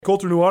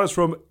Colter Nuanez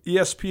from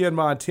ESPN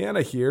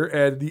Montana here,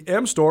 and the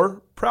M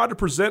Store, proud to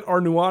present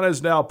our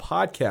Nuanez Now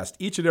podcast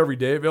each and every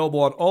day, available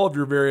on all of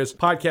your various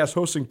podcast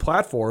hosting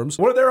platforms.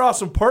 One of their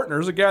awesome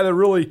partners, a guy that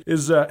really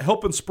is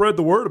helping spread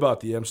the word about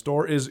the M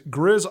Store, is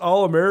Griz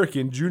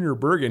All-American Junior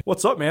Bergen.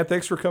 What's up, man?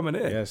 Thanks for coming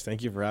in. Yes,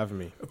 thank you for having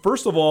me.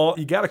 First of all,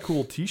 you got a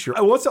cool t-shirt.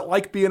 What's it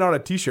like being on a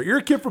t-shirt? You're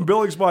a kid from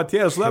Billings,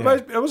 Montana, so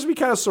that must be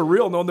kind of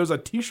surreal knowing there's a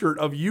t-shirt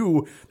of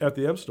you at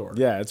the M Store.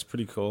 Yeah, it's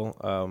pretty cool.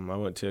 I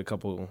went to a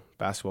couple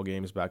basketball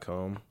games back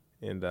home,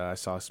 and I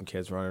saw some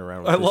kids running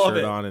around with the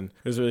shirt on, and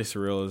it was really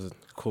surreal. It was a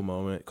cool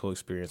moment, cool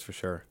experience for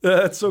sure.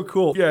 That's so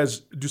cool. You guys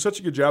do such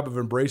a good job of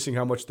embracing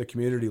how much the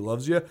community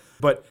loves you.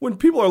 But when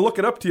people are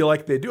looking up to you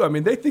like they do,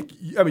 they think,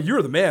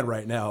 you're the man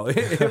right now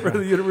for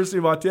the University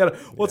of Montana.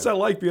 What's that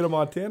like being a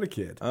Montana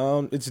kid?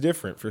 It's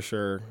different for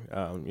sure.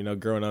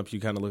 Growing up, you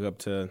kind of look up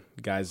to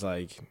guys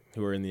like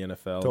who are in the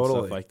NFL and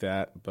stuff like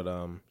that. But,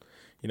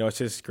 it's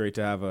just great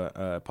to have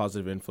a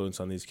positive influence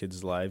on these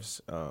kids' lives.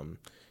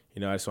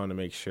 I just want to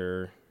make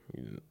sure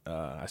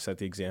I set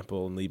the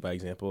example and lead by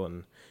example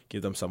and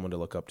give them someone to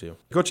look up to.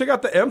 Go check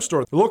out the M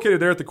Store. They're located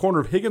there at the corner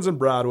of Higgins and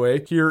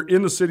Broadway here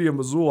in the city of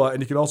Missoula,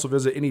 and you can also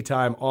visit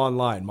anytime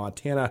online,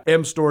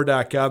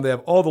 montanamstore.com. They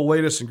have all the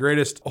latest and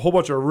greatest, a whole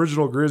bunch of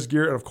original Griz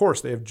gear, and of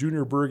course, they have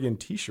Junior Bergen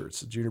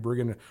t-shirts. Junior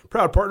Bergen,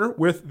 proud partner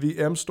with the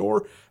M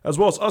Store, as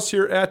well as us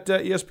here at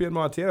ESPN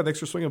Montana. Thanks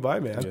for swinging by,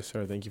 man. Yes,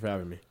 sir. Thank you for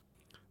having me.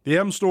 The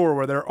M Store,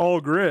 where they're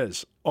all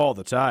Griz all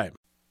the time.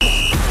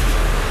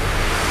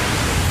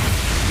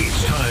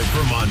 It's time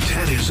for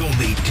Montana's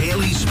only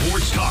daily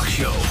sports talk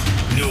show,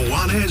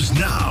 Nuanez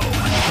Now.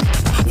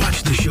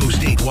 Watch the show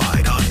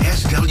statewide on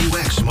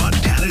SWX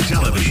Montana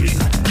Television.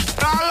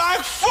 I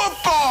like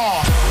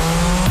football!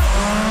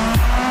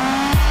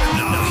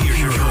 Now here's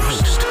your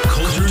host,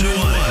 Colter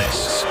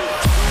Nuanez.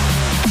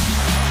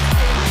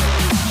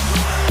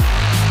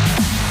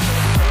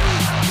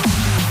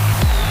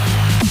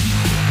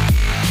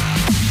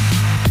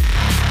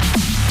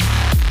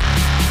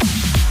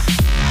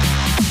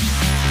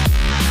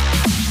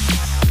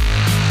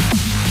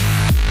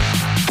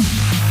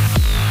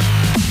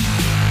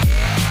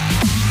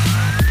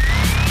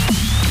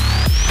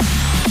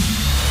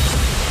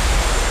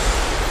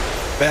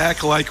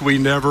 Back like we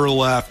never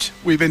left.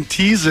 We've been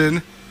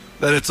teasing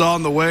that it's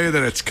on the way,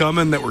 that it's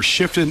coming, that we're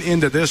shifting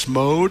into this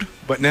mode.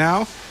 But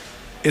now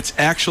it's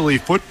actually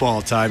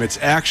football time. It's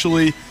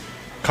actually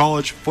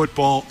college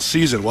football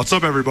season. What's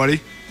up, everybody?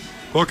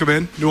 Welcome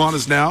in.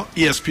 Nuanez Now,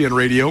 ESPN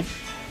Radio.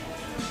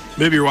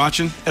 Maybe you're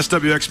watching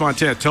SWX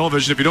Montana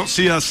Television. If you don't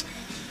see us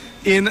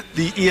in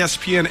the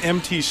ESPN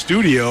MT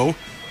studio,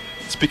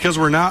 it's because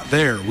we're not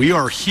there. We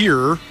are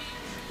here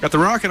at the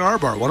Rock and R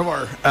Bar, one of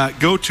our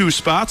go-to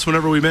spots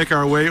whenever we make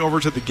our way over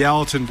to the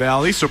Gallatin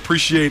Valley. So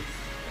appreciate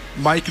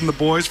Mike and the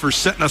boys for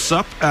setting us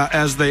up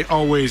as they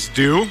always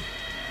do.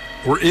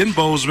 We're in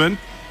Bozeman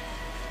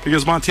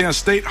because Montana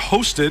State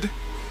hosted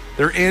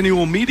their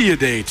annual media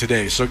day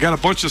today. So got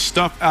a bunch of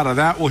stuff out of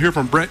that. We'll hear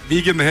from Brent,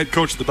 Vigen, the head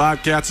coach of the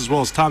Bobcats, as well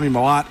as Tommy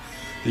Mellott,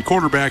 the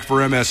quarterback for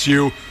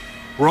MSU.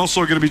 We're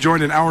also going to be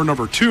joined in hour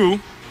number 2.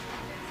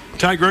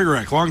 Ty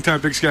Gregorek,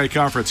 longtime Big Sky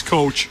Conference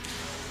coach,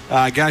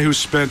 a guy who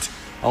spent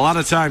a lot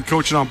of time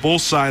coaching on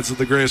both sides of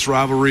the greatest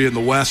rivalry in the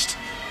West,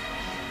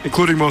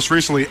 including most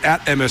recently at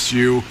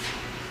MSU.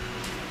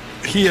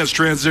 He has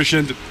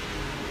transitioned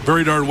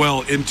very darn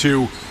well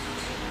into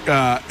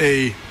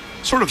a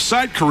sort of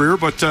side career,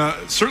 but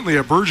certainly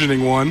a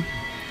burgeoning one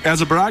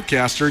as a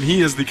broadcaster, and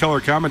he is the color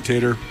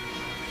commentator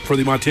for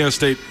the Montana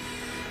State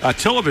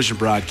television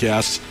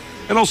broadcasts.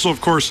 And also,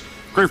 of course,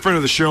 great friend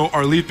of the show,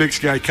 our lead Big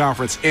Sky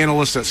Conference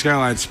analyst at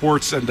Skyline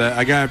Sports, and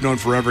a guy I've known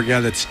forever, a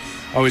guy that's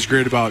always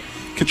great about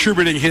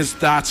contributing his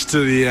thoughts to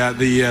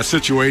the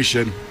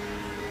situation.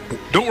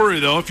 Don't worry,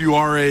 though, if you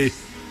are a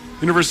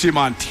University of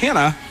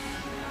Montana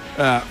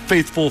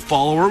faithful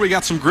follower, we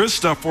got some Griz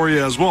stuff for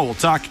you as well. We'll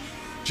talk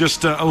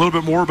just a little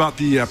bit more about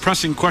the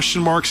pressing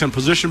question marks and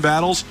position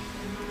battles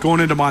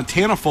going into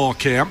Montana fall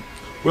camp.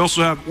 We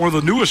also have one of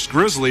the newest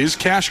Grizzlies,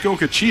 Kash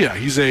Goicoechea.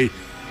 He's a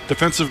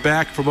defensive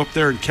back from up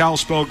there in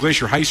Kalispell,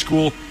 Glacier High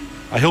School.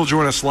 He'll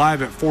join us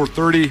live at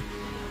 4:30.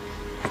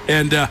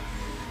 And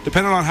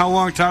depending on how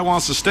long Ty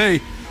wants to stay,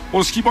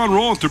 we'll just keep on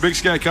rolling through Big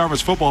Sky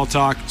Conference football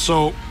talk.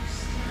 So,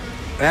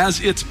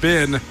 as it's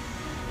been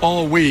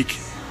all week,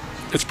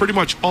 it's pretty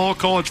much all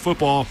college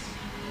football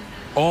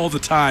all the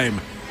time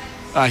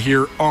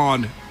here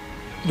on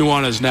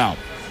Nuanez Now.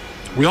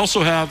 We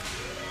also have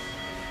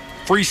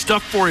free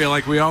stuff for you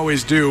like we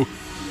always do.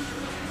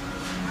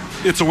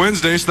 It's a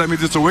Wednesday, so that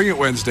means it's a Wing It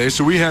Wednesday.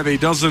 So we have a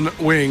dozen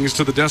wings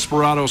to the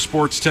Desperado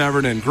Sports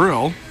Tavern and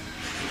Grill.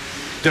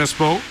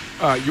 Despo,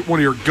 one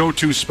of your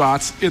go-to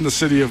spots in the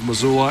city of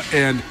Missoula,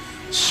 and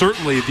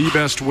certainly the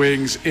best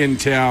wings in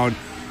town.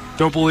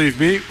 Don't believe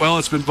me? Well,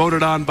 it's been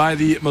voted on by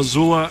the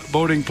Missoula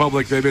voting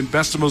public. They've been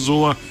best of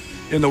Missoula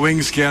in the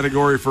wings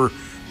category for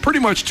pretty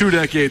much 2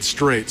 decades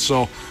straight.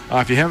 So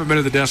if you haven't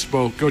been to the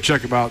Despo, go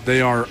check them out.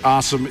 They are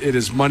awesome. It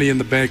is money in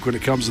the bank when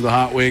it comes to the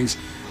hot wings.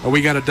 And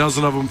we got a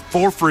dozen of them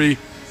for free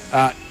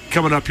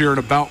coming up here in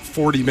about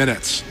 40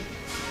 minutes.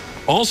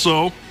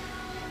 Also,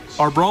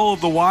 our Brawl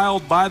of the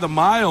Wild by the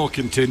Mile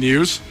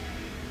continues.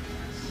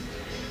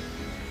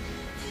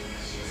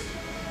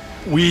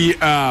 We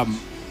have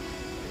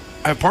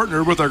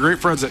partnered with our great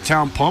friends at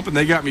Town Pump, and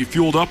they got me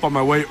fueled up on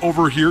my way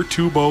over here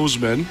to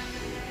Bozeman.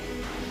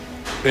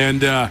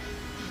 And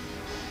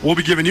we'll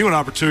be giving you an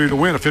opportunity to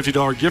win a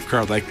 $50 gift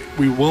card.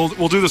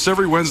 We'll do this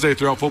every Wednesday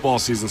throughout football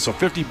season. So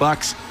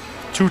 $50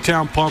 to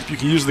Town Pump. You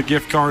can use the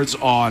gift cards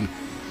on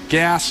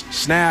gas,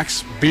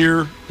 snacks,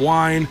 beer,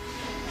 wine,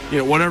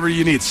 whatever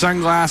you need.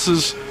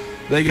 Sunglasses,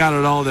 they got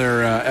it all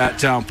there at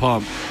Town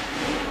Pump.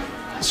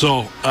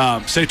 So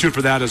stay tuned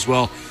for that as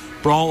well.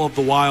 Brawl of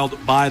the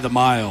Wild by the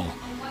Mile,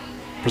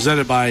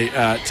 presented by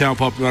Town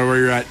Pump. No matter where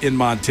you're at in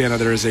Montana,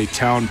 there is a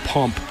Town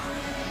Pump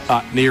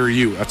near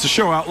you. That's a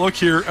show outlook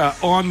here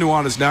on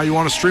Nuanez Now. You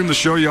want to stream the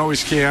show, you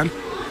always can.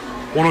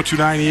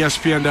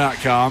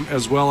 1029ESPN.com,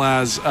 as well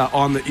as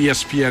on the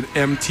ESPN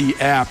MT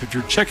app. If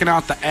you're checking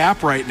out the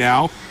app right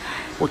now,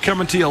 we're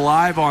coming to you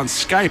live on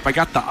Skype. I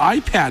got the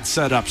iPad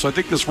set up, so I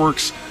think this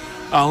works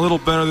a little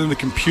better than the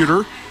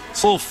computer.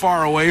 It's a little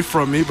far away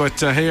from me, but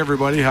hey,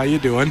 everybody, how you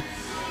doing?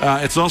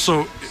 It's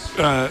also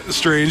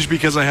strange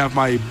because I have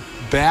my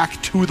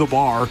back to the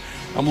bar.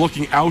 I'm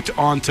looking out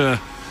onto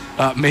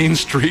Main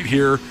Street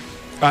here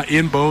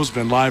in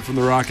Bozeman, live from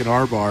the Rockin'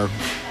 R Bar.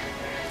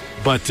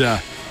 But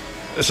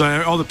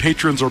so all the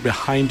patrons are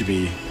behind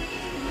me.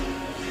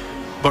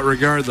 But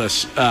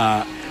regardless,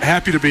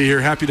 happy to be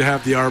here. Happy to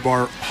have the R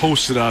Bar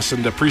hosted us,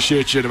 and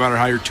appreciate you no matter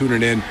how you're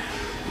tuning in.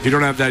 If you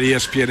don't have that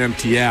ESPN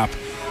MT app,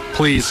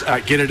 please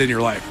get it in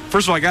your life.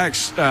 First of all, I got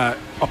to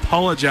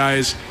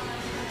apologize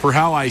for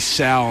how I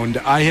sound.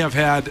 I have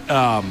had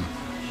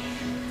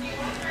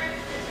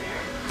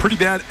pretty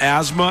bad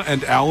asthma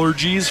and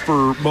allergies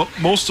for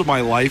most of my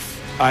life.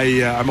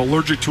 I'm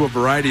allergic to a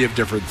variety of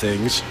different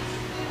things.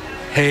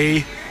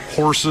 Hay,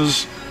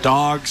 horses,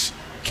 dogs,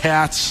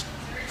 cats,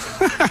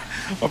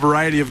 a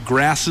variety of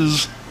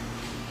grasses.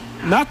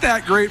 Not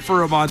that great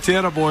for a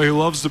Montana boy who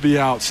loves to be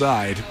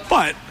outside.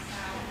 But,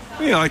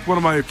 like one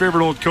of my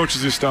favorite old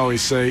coaches used to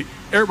always say,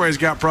 everybody's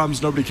got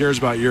problems, nobody cares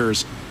about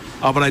yours.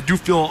 But I do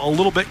feel a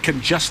little bit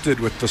congested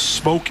with the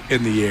smoke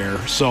in the air.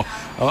 So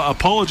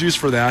apologies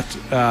for that.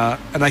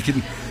 And I can,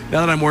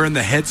 now that I'm wearing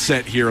the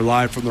headset here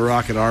live from the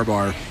Rockin' R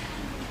Bar,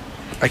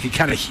 I can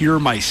kind of hear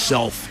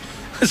myself.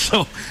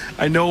 So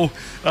I know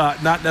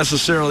not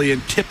necessarily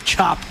in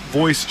tip-top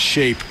voice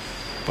shape.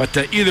 But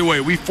either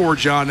way, we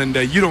forge on, and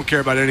you don't care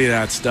about any of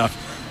that stuff.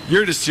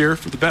 You're just here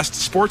for the best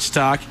sports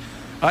talk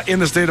in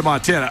the state of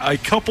Montana. A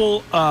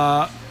couple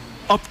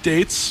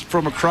updates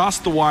from across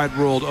the wide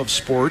world of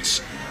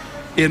sports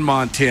in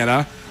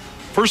Montana.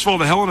 First of all,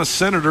 the Helena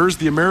Senators,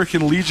 the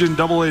American Legion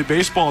AA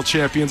baseball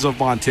champions of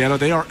Montana,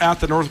 they are at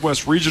the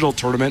Northwest Regional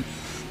Tournament.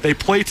 They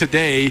play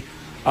today.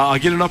 I'll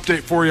get an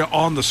update for you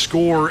on the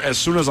score as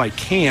soon as I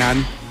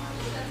can.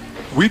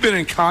 We've been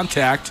in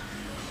contact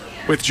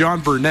with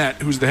John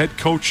Burnett, who's the head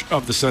coach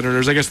of the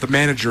Senators, I guess the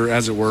manager,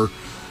 as it were,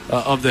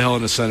 of the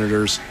Helena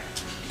Senators.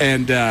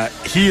 And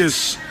he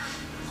is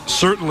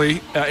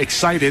certainly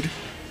excited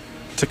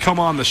to come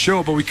on the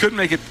show, but we couldn't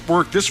make it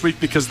work this week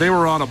because they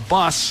were on a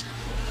bus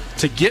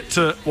to get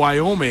to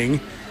Wyoming,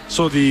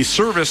 so the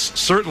service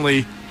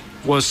certainly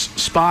was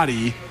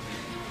spotty.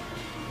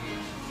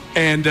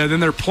 And then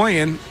they're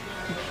playing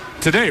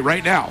today,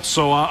 right now.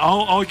 So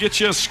I'll get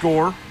you a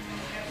score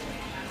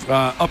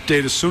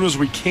update as soon as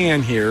we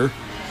can here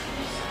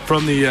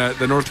from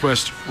the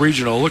Northwest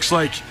Regional. Looks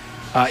like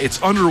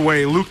it's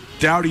underway. Luke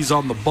Dowdy's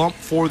on the bump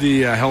for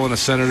the Helena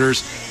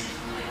Senators.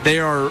 They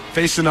are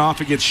facing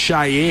off against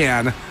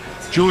Cheyenne.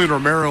 Julian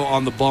Romero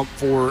on the bump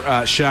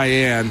for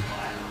Cheyenne.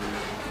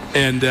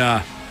 And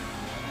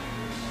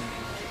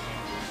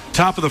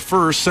top of the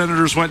first,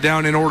 Senators went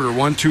down in order,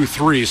 1, 2,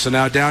 3. So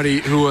now Dowdy,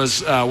 who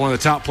was one of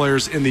the top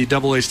players in the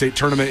AA state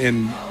tournament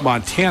in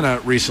Montana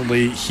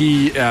recently,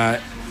 he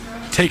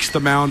takes the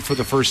mound for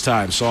the first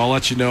time. So I'll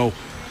let you know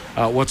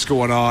what's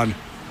going on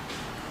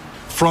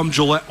from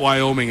Gillette,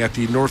 Wyoming at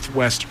the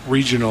Northwest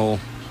Regional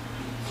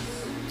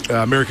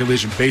American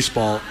Legion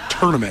Baseball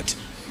Tournament.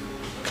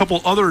 A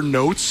couple other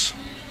notes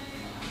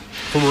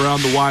from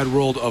around the wide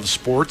world of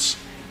sports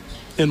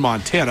in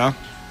Montana.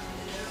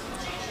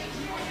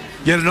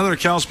 Yet another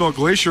Kalispell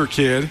Glacier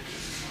kid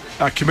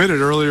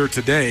committed earlier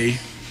today.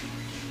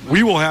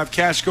 We will have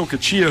Kash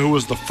Goicoechea, who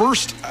was the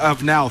first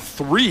of now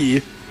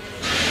 3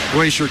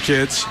 Glacier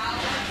kids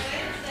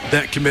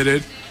that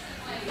committed.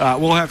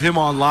 We'll have him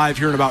on live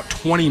here in about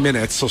 20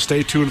 minutes, so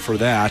stay tuned for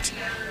that.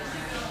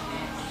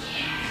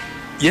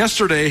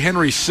 Yesterday,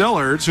 Henry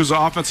Sellards, who's an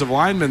offensive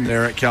lineman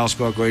there at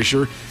Kalispell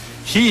Glacier,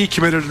 he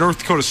committed to North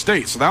Dakota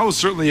State. So that was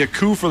certainly a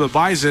coup for the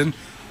Bison.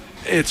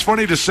 It's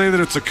funny to say that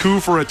it's a coup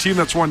for a team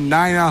that's won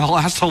 9 out of the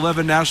last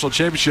 11 national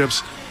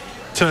championships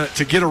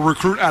to get a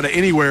recruit out of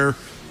anywhere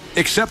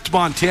except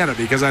Montana,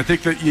 because I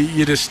think that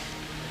you just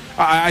 –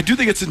 I do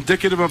think it's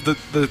indicative of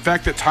the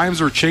fact that times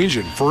are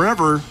changing.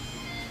 Forever,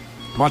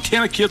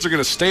 Montana kids are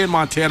going to stay in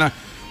Montana.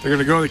 They're going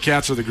to go to the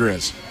Cats or the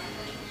Griz.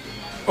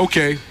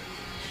 Okay.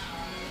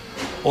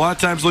 A lot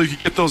of times, though, you can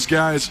get those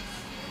guys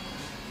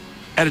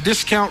at a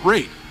discount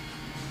rate,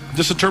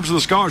 just in terms of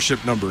the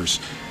scholarship numbers.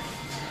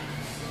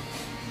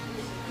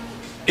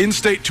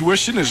 In-state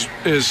tuition is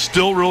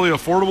still really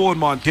affordable in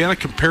Montana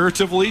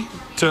comparatively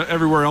to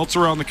everywhere else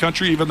around the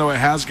country, even though it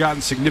has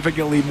gotten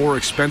significantly more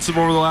expensive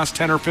over the last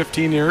 10 or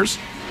 15 years.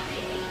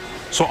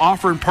 So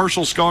offering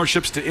partial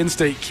scholarships to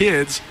in-state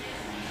kids,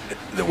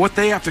 what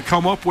they have to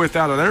come up with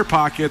out of their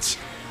pockets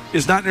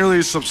is not nearly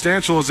as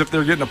substantial as if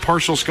they're getting a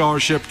partial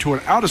scholarship to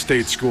an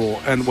out-of-state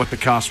school and what the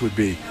cost would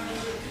be.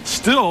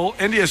 Still,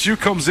 NDSU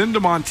comes into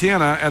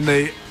Montana and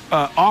they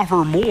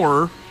offer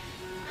more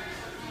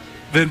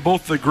than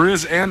both the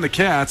Griz and the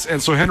Cats,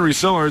 and so Henry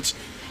Sillard's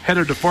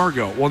headed to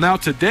Fargo. Well, now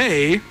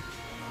today,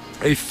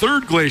 a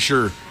third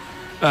Glacier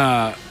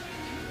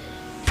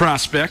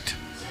prospect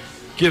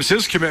gives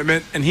his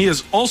commitment, and he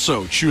is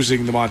also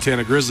choosing the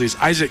Montana Grizzlies.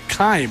 Isaac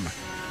Keim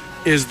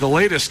is the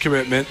latest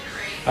commitment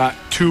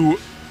to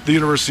the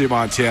University of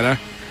Montana.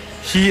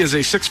 He is a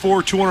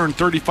 6'4",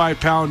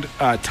 235-pound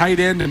tight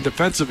end and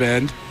defensive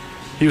end.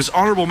 He was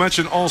honorable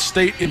mention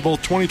All-State in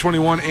both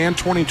 2021 and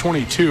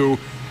 2022.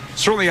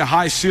 Certainly a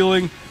high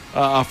ceiling,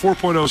 a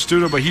 4.0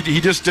 student, but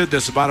he just did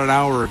this about an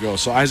hour ago.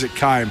 So Isaac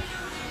Keim,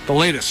 the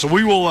latest. So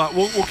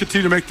we'll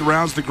continue to make the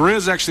rounds. The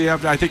Griz actually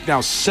have, I think,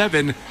 now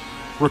 7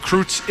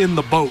 recruits in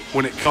the boat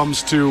when it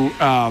comes to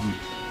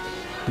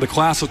the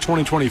class of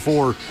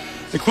 2024,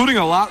 including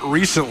a lot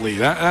recently.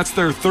 That's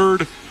their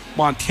third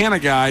Montana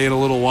guy in a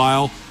little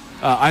while.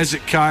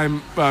 Isaac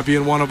Keim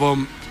being one of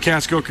them.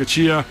 Kash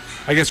Goicoechea.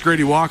 I guess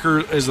Grady Walker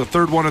is the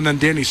third one, and then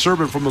Danny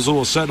Serbin from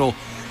Missoula Sentinel,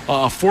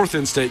 a fourth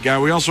in-state guy.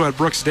 We also had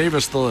Brooks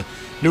Davis, the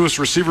newest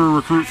receiver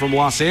recruit from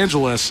Los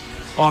Angeles,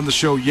 on the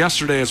show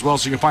yesterday as well,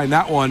 so you can find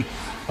that one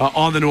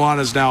on the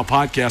Nuanez Now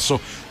podcast.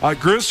 So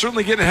Griz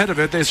certainly getting ahead of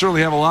it. They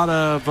certainly have a lot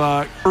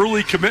of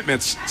early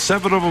commitments,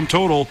 7 of them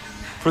total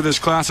for this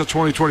class of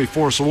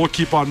 2024. So we'll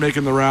keep on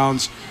making the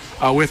rounds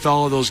with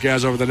all of those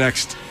guys over the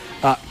next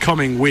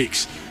coming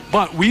weeks.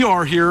 But we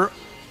are here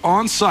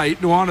on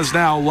site, Nuanez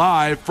Now,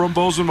 live from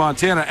Bozeman,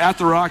 Montana, at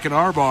the Rock and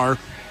R Bar,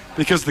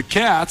 because the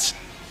Cats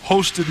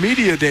hosted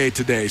Media Day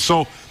today.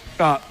 So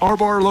R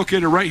Bar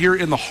located right here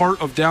in the heart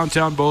of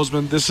downtown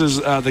Bozeman. This is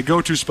the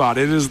go-to spot.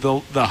 It is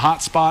the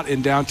hot spot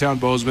in downtown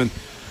Bozeman.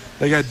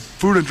 They got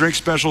food and drink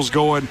specials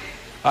going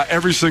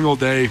every single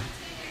day.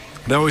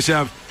 They always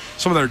have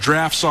some of their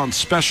drafts on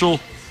special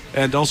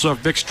and also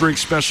have mixed drink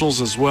specials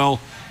as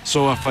well.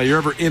 So if you're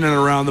ever in and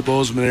around the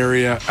Bozeman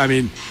area, I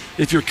mean,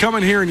 if you're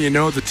coming here and you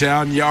know the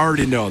town, you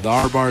already know the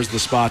R Bar is the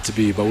spot to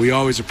be. But we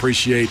always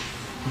appreciate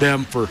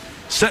them for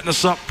setting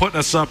us up, putting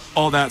us up,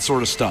 all that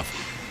sort of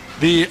stuff.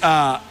 The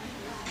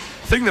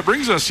thing that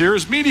brings us here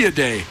is Media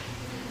Day.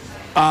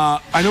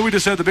 I know we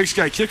just had the Big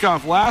Sky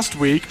kickoff last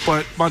week,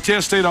 but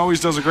Montana State always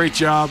does a great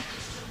job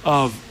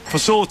of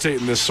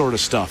facilitating this sort of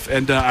stuff.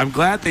 And I'm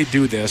glad they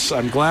do this.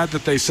 I'm glad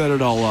that they set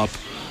it all up.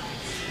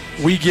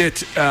 We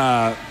get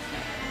a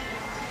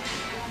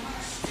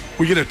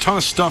ton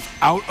of stuff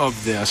out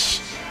of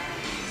this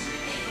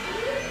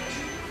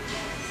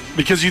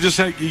because you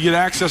get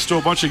access to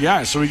a bunch of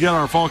guys. So we get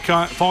our fall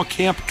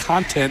camp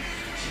content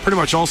pretty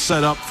much all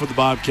set up for the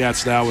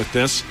Bobcats now with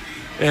this.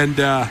 And,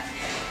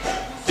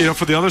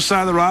 for the other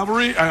side of the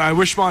rivalry, I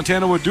wish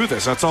Montana would do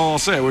this. That's all I'll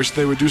say. I wish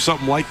they would do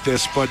something like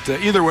this. But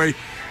either way,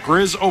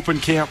 Griz open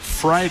camp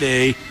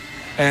Friday,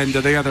 and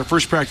they got their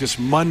first practice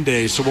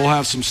Monday. So we'll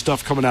have some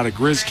stuff coming out of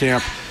Griz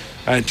camp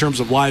in terms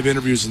of live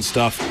interviews and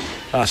stuff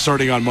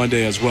starting on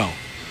Monday as well.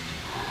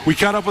 We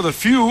caught up with a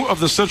few of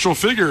the central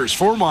figures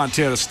for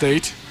Montana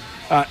State.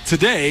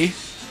 Today,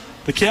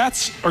 the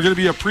Cats are going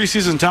to be a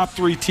preseason top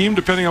 3 team,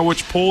 depending on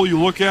which poll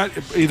you look at,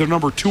 either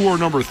number 2 or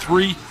number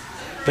 3.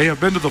 They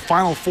have been to the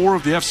Final Four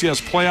of the FCS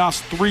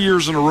playoffs 3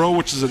 years in a row,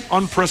 which is an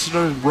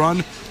unprecedented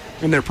run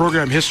in their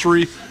program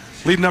history.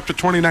 Leading up to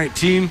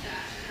 2019,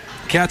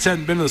 Cats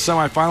hadn't been to the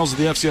semifinals of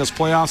the FCS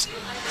playoffs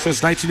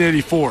since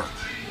 1984.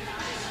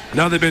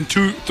 Now they've been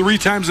 3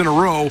 times in a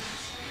row,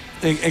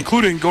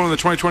 including going to the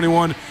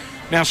 2021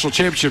 National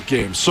Championship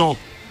game. So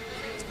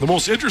the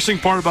most interesting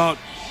part about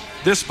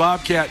this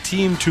Bobcat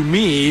team to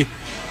me,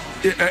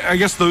 I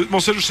guess the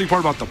most interesting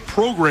part about the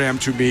program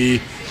to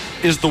me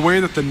is the way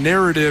that the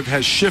narrative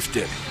has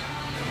shifted.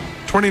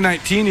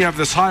 2019, you have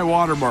this high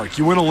water mark.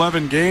 You win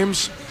 11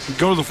 games, you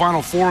go to the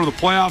Final Four of the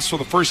playoffs for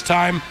the first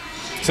time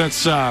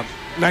since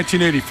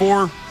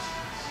 1984,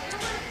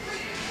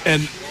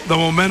 and the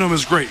momentum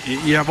is great.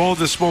 You have all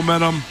this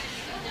momentum.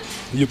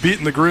 You've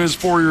beaten the Griz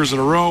 4 years in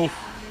a row,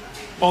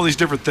 all these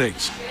different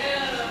things.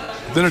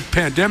 Then a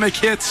pandemic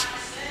hits.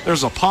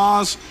 There's a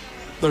pause.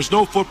 There's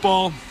no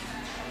football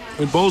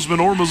in Bozeman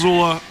or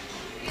Missoula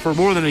for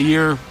more than a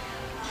year.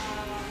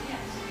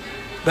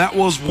 That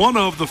was one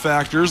of the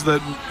factors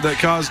that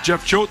caused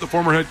Jeff Choate, the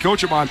former head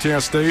coach at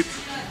Montana State,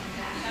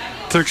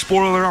 to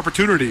explore other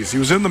opportunities. He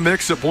was in the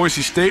mix at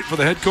Boise State for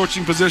the head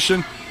coaching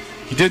position.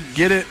 He didn't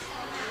get it,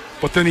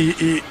 but then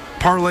he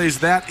parlays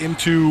that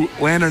into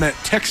landing at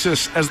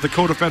Texas as the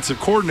co-defensive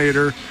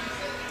coordinator.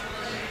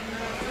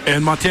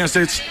 And Montana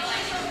State's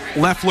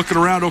left looking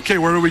around, okay,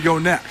 where do we go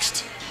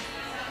next?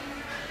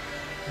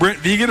 Brent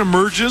Vigen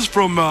emerges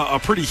from a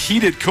pretty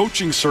heated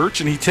coaching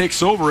search, and he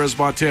takes over as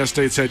Montana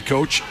State's head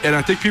coach. And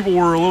I think people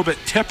were a little bit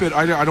tepid.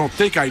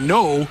 I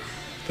know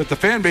that the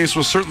fan base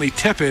was certainly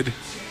tepid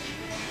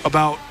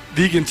about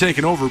Vigen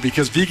taking over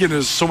because Vigen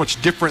is so much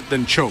different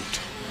than Choked.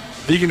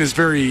 Vigen is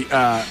very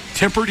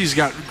tempered. He's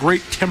got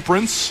great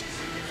temperance.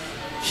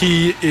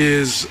 He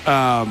is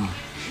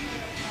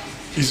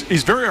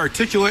he's very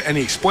articulate, and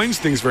he explains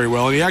things very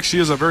well. And he actually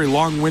is a very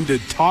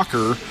long-winded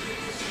talker,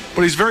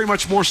 but he's very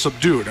much more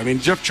subdued. I mean,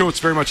 Jeff Choate's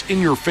very much in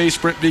your face.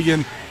 Brent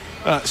Vigen,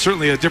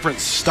 certainly a different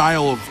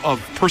style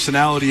of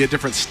personality, a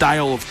different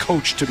style of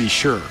coach, to be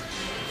sure.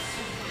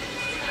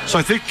 So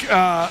I think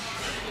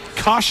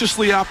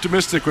cautiously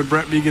optimistic when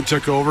Brent Vigen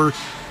took over.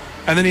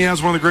 And then he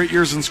has one of the great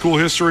years in school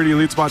history. He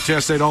leads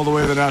Montana State all the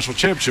way to the national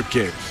championship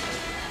game.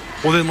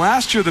 Well, then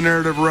last year, the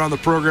narrative around the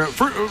program,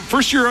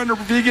 first year under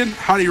Vigen,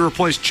 how do you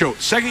replace Choate?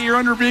 Second year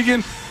under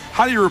Vigen,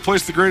 how do you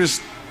replace the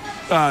greatest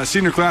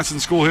senior class in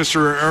school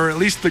history, or at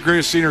least the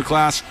greatest senior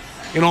class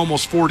in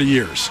almost 40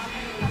 years?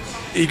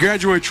 You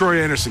graduate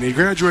Troy Anderson, you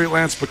graduate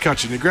Lance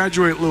McCutcheon, you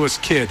graduate Lewis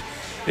Kidd,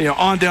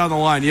 on down the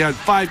line. You had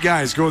 5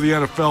 guys go to the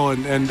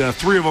NFL, and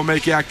 3 of them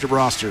make active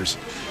rosters.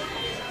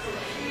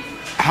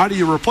 How do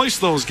you replace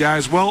those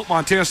guys? Well,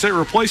 Montana State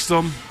replaced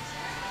them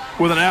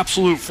with an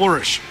absolute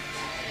flourish.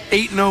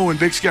 8-0 in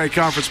Big Sky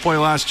Conference play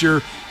last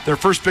year, their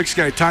first Big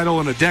Sky title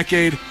in a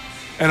decade,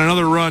 and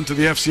another run to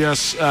the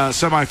FCS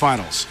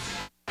semifinals.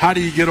 How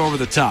do you get over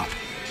the top?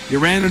 You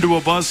ran into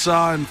a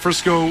buzzsaw in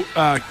Frisco,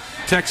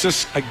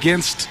 Texas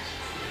against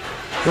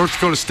North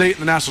Dakota State in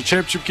the national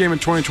championship game in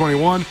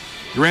 2021.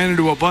 You ran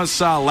into a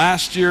buzzsaw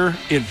last year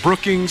in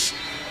Brookings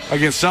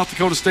against South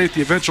Dakota State,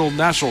 the eventual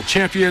national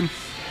champion.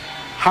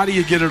 How do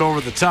you get it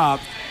over the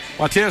top?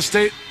 Montana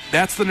State,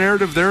 that's the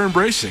narrative they're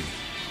embracing.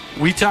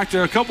 We talked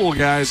to a couple of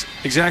guys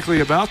exactly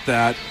about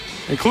that,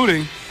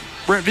 including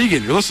Brent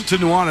Vigen. You're listening to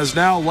Nuanez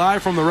now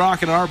live from the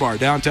Rock and R Bar,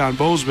 downtown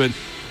Bozeman.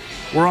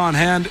 We're on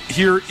hand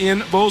here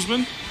in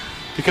Bozeman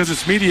because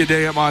it's media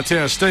day at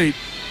Montana State.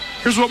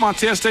 Here's what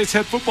Montana State's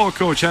head football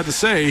coach had to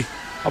say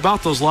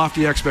about those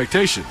lofty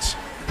expectations.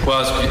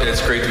 Well,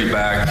 it's great to be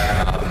back.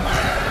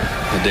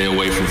 A day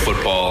away from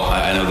football.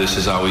 I know this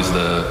is always,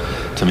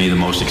 to me, the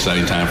most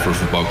exciting time for a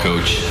football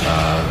coach.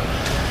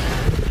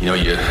 You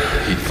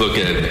look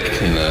at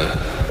it in a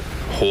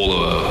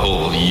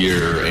whole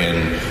year, and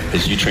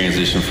as you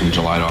transition from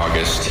July to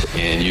August,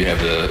 and you have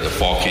the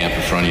fall camp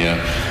in front of you,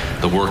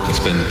 the work that's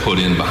been put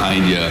in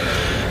behind you,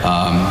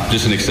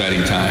 just an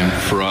exciting time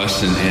for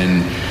us.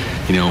 And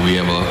we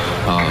have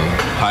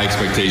high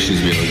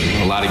expectations. We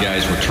have a lot of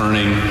guys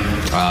returning,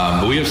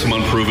 but we have some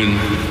unproven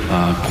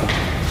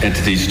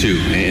entities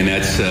too, and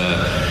that's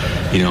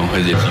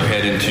as you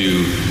head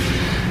into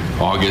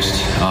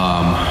August.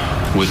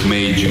 With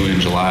May, June, and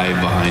July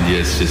behind you,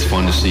 it's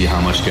fun to see how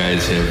much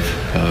guys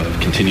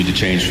have continued to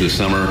change through the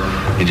summer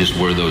and just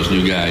where those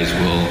new guys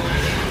will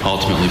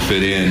ultimately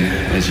fit in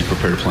as you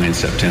prepare to play in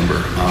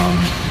September.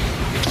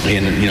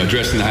 And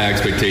addressing the high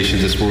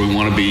expectations, that's where we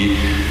want to be.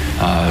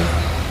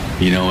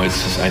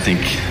 I think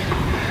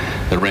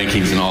the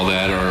rankings and all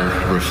that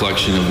are a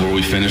reflection of where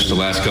we finished the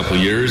last couple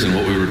of years and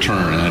what we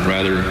return. And I'd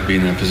rather be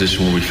in a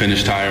position where we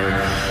finished higher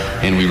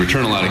and we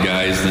return a lot of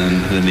guys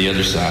than the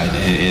other side.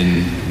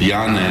 And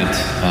beyond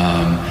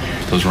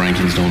that, those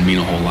rankings don't mean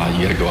a whole lot.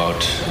 You got to go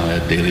out on a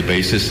daily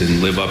basis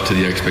and live up to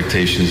the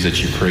expectations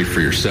that you create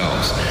for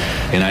yourselves.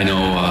 And I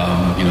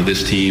know,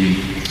 this team,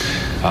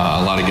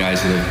 a lot of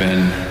guys that have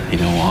been,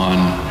 on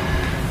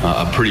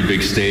a pretty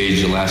big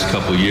stage the last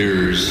couple of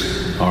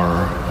years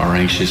are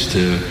anxious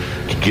to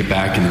get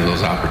back into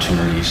those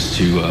opportunities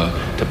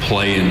to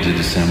play into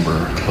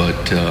December,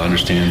 but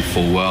understand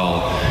full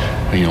well,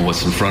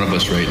 what's in front of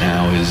us right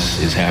now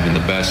is having the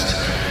best,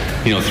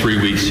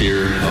 3 weeks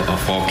here, a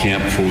fall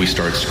camp before we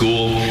start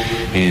school,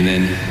 and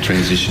then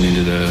transition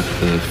into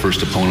the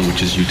first opponent,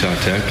 which is Utah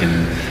Tech,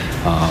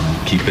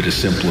 and keep it as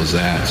simple as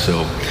that.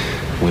 So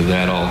with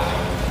that,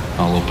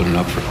 I'll open it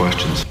up for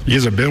questions. You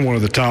guys have been one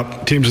of the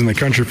top teams in the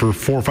country for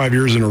 4 or 5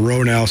 years in a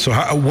row now. So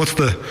what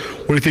do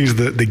you think is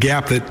the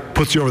gap that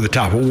puts you over the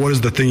top? What is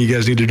the thing you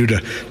guys need to do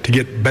to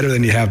get better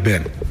than you have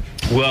been?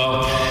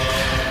 Well,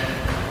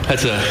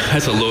 that's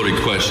a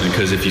loaded question,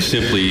 because if you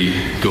simply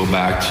go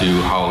back to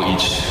how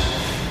each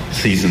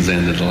season's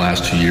ended the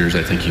last 2 years,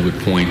 I think you would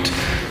point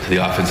to the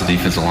offensive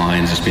defensive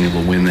lines just being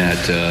able to win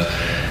that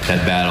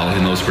battle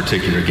in those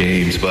particular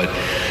games. But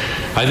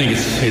I think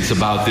it's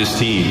about this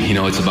team.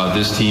 It's about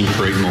this team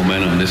creating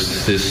momentum,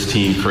 this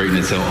team creating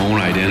its own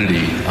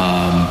identity.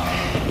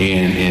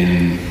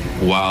 And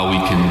while we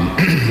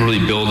can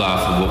really build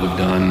off of what we've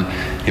done,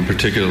 in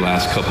particular the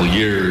last couple of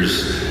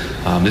years,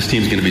 this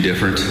team's going to be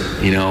different,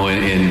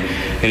 and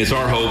it's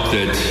our hope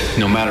that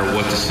no matter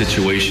what the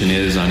situation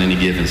is on any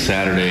given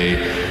Saturday,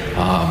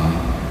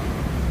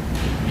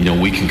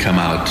 we can come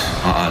out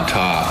on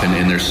top.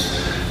 And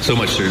there's so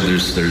much.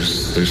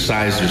 There's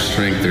size, there's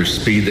strength,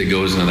 there's speed that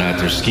goes into that,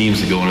 there's schemes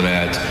that go into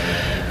that,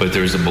 but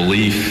there's a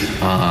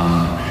belief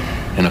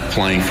and a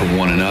playing for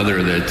one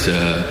another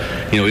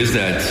that is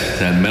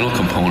that mental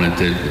component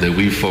that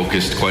we've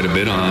focused quite a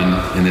bit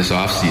on in this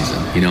off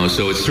season.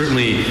 So it's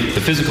certainly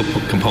the physical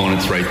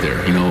components right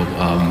there.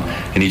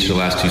 In each of the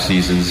last 2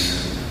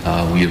 seasons,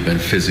 we have been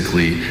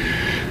physically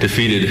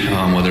defeated,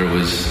 whether it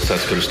was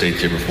South Dakota State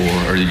the year before,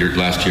 or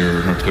last year,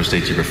 or North Dakota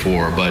State the year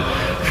before. But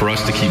for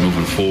us to keep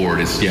moving forward,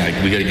 we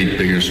got to get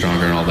bigger and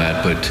stronger and all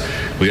that. But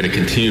we got to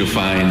continue to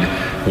find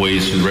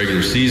ways through the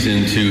regular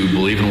season to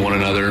believe in one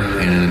another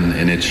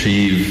and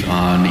achieve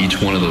on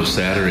each one of those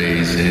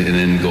Saturdays, and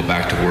then go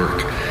back to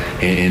work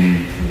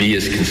and be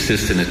as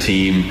consistent a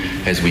team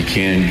as we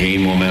can,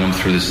 gain momentum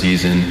through the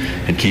season,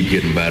 and keep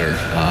getting better.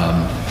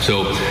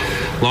 So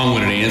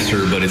long-winded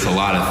answer, but it's a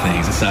lot of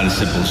things. It's not as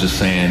simple as just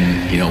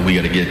saying, we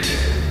got to get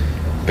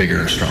bigger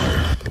and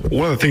stronger.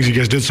 One of the things you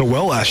guys did so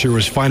well last year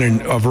was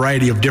finding a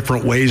variety of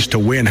different ways to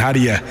win. How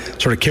do you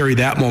sort of carry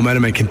that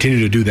momentum and continue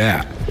to do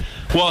that?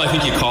 Well, I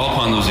think you call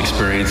upon those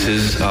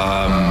experiences.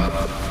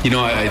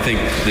 I think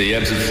the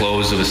ebbs and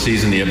flows of a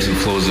season, the ebbs and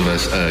flows of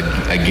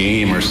a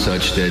game are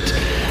such that,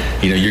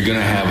 you're going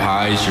to have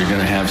highs, you're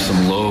going to have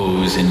some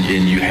lows,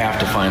 and you have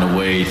to find a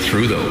way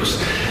through those.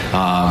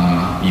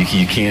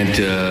 You can't,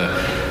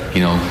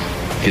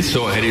 get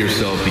so ahead of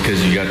yourself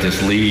because you got this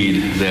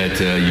lead that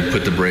you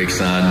put the brakes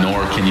on,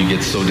 nor can you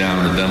get so down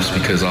in the dumps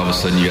because all of a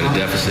sudden you got a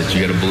deficit. You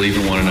got to believe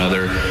in one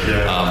another,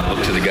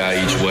 look to the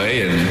guy each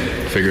way,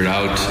 and figure it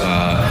out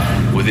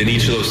within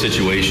each of those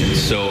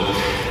situations. So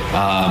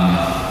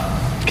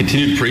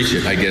continue to preach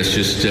it, I guess,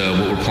 just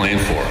what we're playing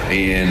for.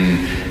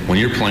 And when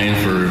you're playing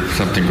for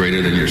something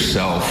greater than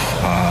yourself,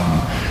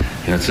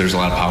 there's a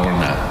lot of power in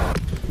that.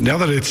 Now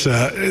that it's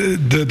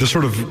the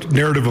sort of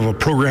narrative of a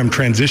program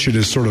transition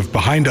is sort of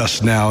behind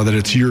us now, that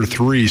it's year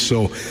 3.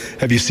 So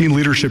have you seen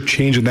leadership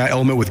change in that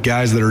element with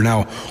guys that are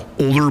now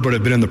older but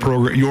have been in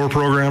the your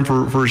program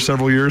for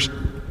several years?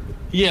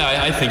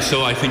 Yeah, I think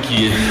so. I think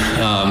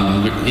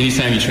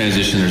anytime you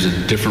transition, there's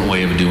a different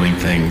way of doing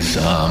things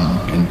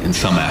in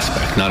some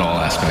aspect, not all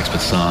aspects, but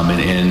some.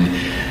 And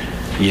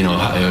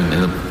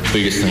the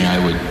biggest thing I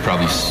would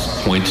probably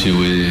point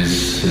to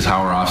is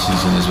how our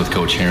offseason is with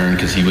Coach Herron,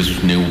 because he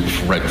was new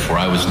right before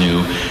I was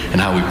new,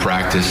 and how we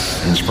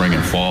practice in spring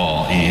and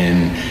fall.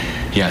 And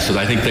so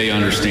I think they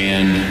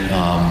understand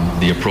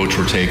the approach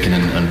we're taking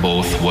on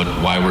both,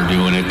 why we're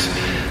doing it,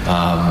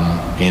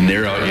 and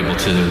they're able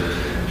to,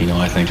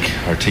 I think,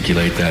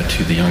 articulate that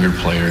to the younger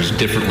players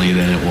differently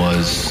than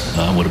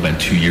it would have been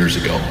 2 years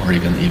ago, or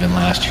even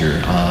last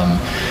year.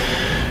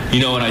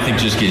 And I think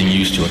just getting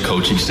used to a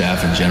coaching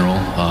staff in general,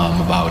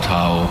 about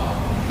how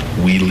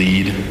we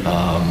lead.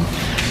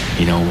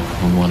 We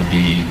want to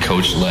be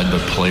coach-led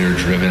but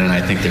player-driven, and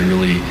I think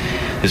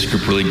this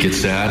group really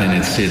gets that. And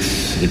it's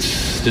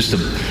just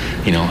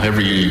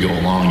every year you go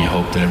along, you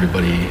hope that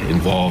everybody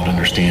involved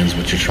understands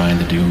what you're trying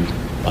to do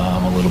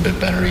a little bit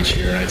better each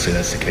year. I'd say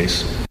that's the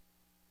case.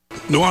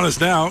 Nuanez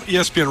now,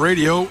 ESPN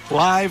Radio,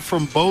 live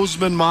from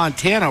Bozeman,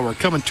 Montana. We're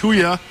coming to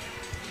you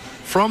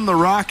from the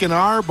Rockin'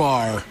 R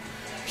Bar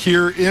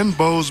here in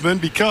Bozeman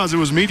because it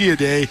was Media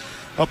Day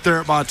up there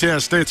at Montana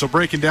State. So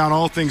breaking down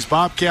all things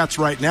Bobcats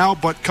right now.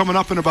 But coming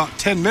up in about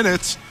 10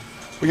 minutes,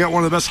 we got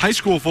one of the best high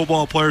school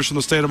football players from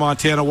the state of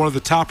Montana, one of the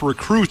top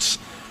recruits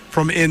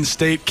from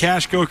in-state,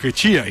 Kash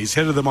Goicoechea. He's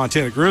head of the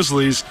Montana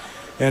Grizzlies,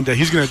 and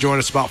he's going to join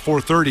us about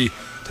 4:30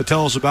 to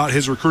tell us about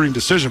his recruiting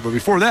decision. But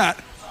before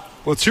that,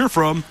 let's hear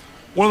from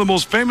one of the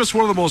most famous,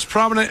 one of the most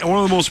prominent, and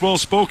one of the most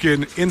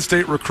well-spoken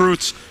in-state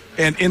recruits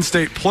and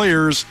in-state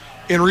players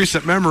in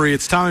recent memory.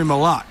 It's Tommy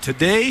Mellott.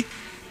 Today,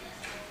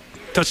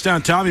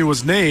 Touchdown Tommy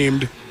was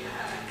named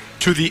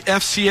to the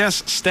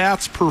FCS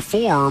Stats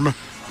Perform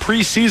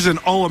preseason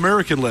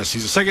All-American list.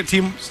 He's a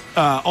second-team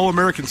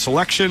All-American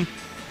selection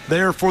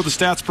there for the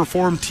Stats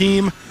Perform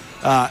team,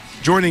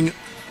 joining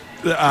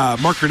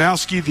Mark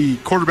Gronowski, the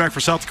quarterback for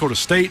South Dakota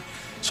State.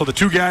 So the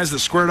two guys that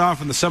squared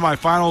off in the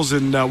semifinals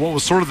in what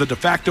was sort of the de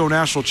facto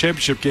national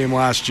championship game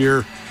last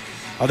year,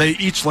 they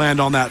each land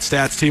on that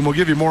Stats team. We'll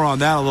give you more on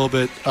that a little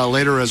bit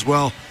later as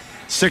well.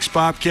 6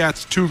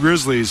 Bobcats, 2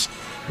 Grizzlies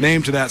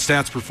named to that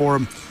Stats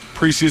Perform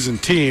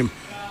preseason team.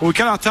 Well, we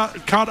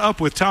caught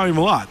up with Tommy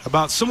Mellott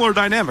about similar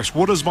dynamics.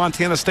 What does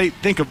Montana State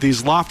think of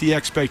these lofty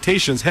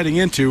expectations heading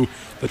into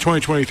the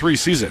 2023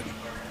 season?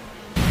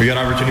 We got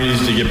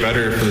opportunities to get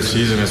better for the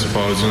season, I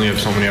suppose. We only have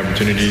so many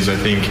opportunities. I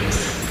think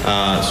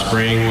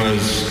spring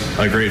was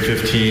a grade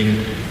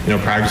 15,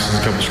 practices,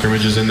 a couple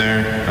scrimmages in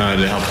there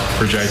to help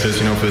project us,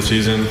 for the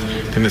season.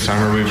 I think this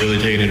summer we've really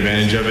taken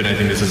advantage of it. I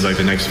think this is like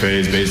the next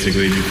phase,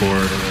 basically,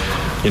 before,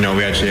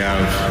 we actually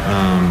have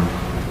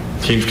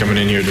teams coming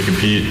in here to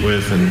compete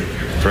with, and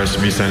for us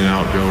to be sending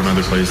out, going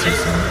other places.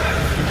 So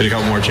get a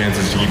couple more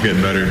chances to keep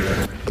getting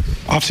better.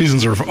 Off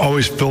seasons are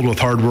always filled with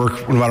hard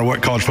work, no matter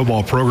what college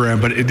football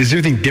program. But is there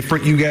anything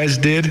different you guys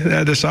did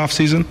this off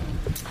season?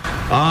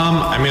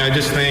 I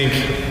just think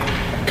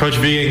Coach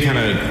Vigen kind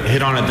of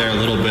hit on it there a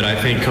little bit. I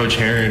think Coach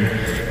Heron,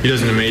 he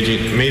does an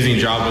amazing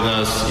job with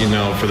us,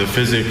 for the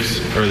physics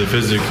or the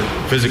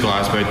physical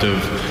aspect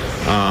of,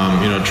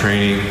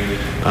 training.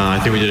 I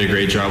think we did a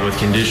great job with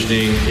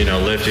conditioning,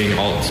 lifting,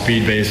 all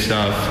speed-based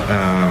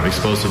stuff,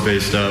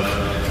 explosive-based stuff.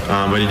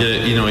 But he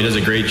does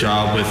a great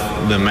job with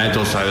the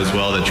mental side as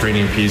well, the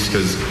training piece,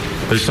 because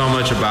there's so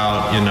much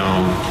about,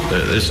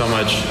 there's so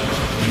much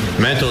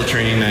mental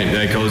training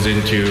that goes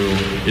into,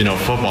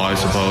 football, I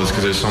suppose,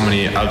 because there's so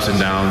many ups and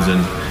downs,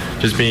 and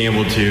just being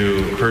able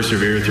to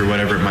persevere through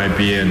whatever it might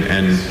be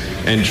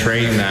and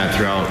train that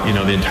throughout,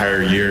 the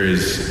entire year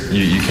is,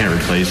 you can't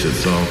replace it.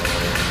 So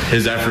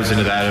his efforts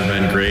into that have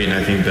been great, and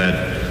I think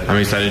that I'm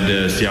excited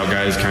to see how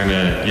guys kind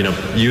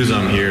of, use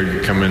them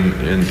here coming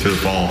into the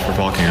fall for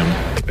fall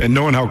camp. And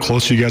knowing how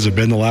close you guys have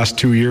been the last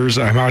 2 years,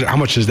 how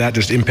much does that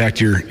just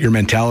impact your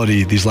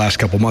mentality these last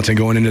couple months and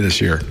going into this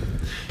year?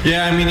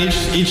 Yeah, I mean,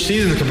 each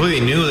season is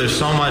completely new. There's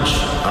so much,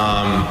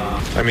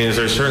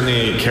 there's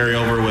certainly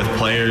carryover with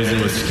players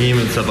and with scheme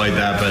and stuff like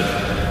that, but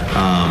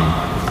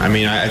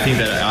I think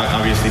that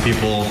obviously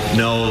people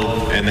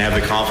know and they have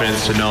the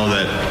confidence to know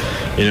that,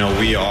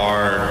 we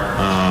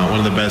are one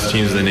of the best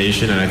teams in the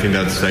nation, and I think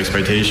that's the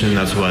expectation.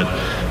 That's what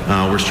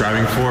we're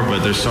striving for, but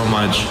there's so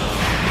much,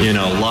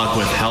 luck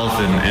with health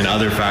and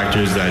other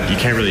factors that you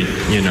can't really,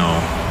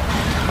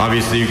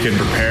 obviously you can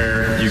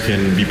prepare, you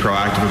can be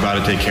proactive about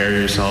it, take care of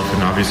yourself,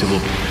 and obviously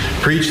we'll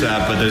preach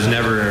that, but there's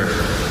never,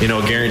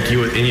 a guarantee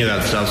with any of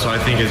that stuff. So I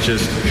think it's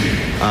just,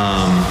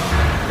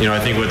 I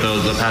think with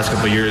the past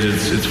couple of years,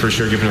 it's for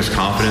sure giving us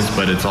confidence,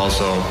 but it's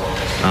also,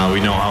 we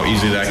know how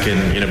easily that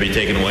can, be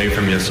taken away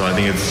from you. So I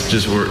think it's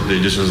just,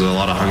 there just was a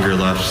lot of hunger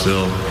left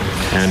still,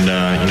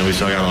 and, we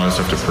still got a lot of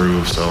stuff to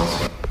prove,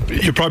 so.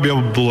 You'll probably be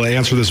able to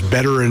answer this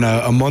better in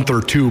a month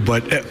or two,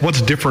 but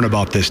what's different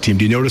about this team?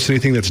 Do you notice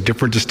anything that's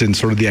different just in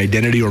sort of the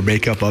identity or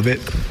makeup of it?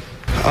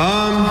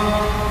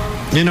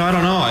 I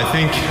don't know. I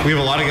think we have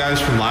a lot of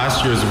guys from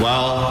last year as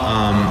well.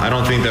 I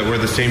don't think that we're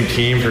the same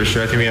team for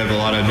sure. I think we have a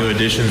lot of new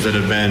additions that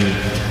have been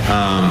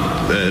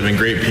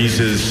great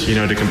pieces,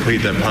 to complete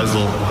that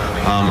puzzle.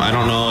 I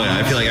don't know.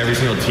 I feel like every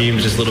single team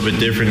is just a little bit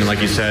different. And like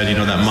you said,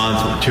 that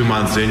month, 2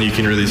 months in, you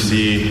can really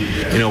see,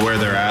 where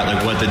they're at,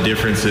 like what the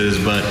difference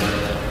is. But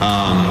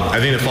I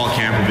think the fall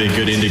camp will be a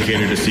good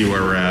indicator to see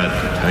where we're at,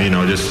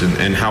 just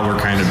and how we're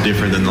kind of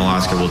different than the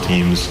last couple of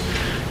teams.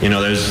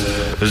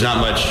 There's not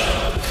much.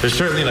 There's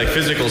certainly like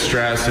physical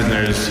stress, and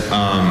there's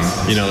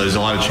a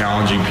lot of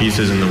challenging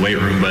pieces in the weight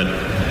room, but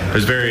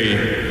there's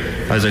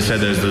as I said,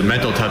 there's the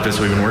mental toughness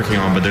we've been working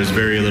on, but there's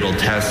very little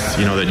tests,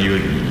 that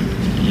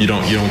you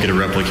don't get to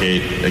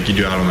replicate like you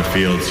do out on the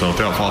field. So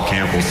throughout fall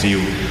camp, we'll see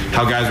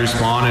how guys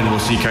respond, and we'll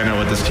see kind of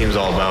what this team's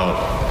all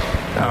about.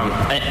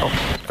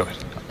 Go ahead.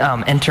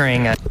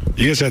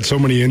 You guys had so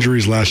many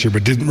injuries last year,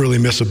 but didn't really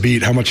miss a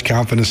beat. How much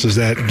confidence does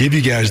that give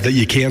you guys that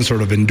you can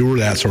sort of endure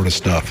that sort of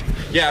stuff?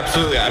 Yeah,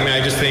 absolutely.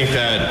 I just think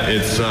that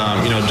it's,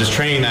 just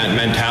training that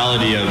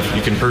mentality of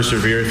you can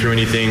persevere through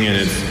anything, and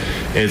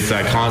it's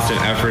that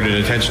constant effort and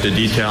attention to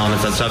detail, and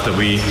it's that stuff that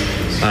we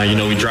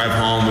drive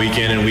home week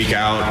in and week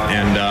out,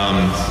 and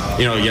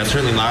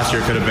certainly last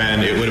year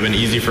it would have been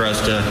easy for us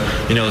to,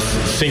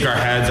 sink our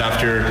heads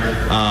after,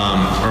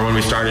 or when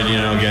we started,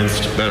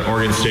 against that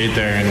Oregon State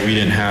there, and we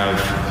didn't have,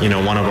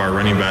 one of our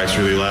running backs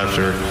really left,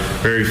 or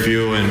very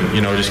few, and,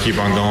 just keep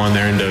on going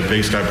there into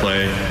Big Sky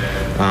play.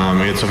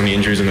 We had so many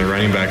injuries in the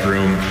running back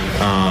room,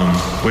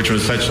 which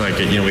was such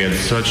we had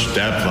such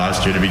depth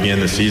last year to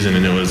begin the season,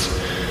 and it was,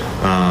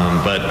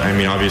 but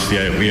obviously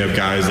we have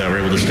guys that were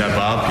able to step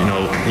up,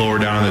 lower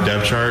down on the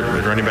depth chart,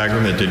 the running back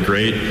room that did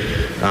great.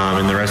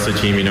 And the rest of the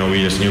team,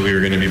 we just knew we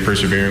were going to be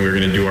persevering. We were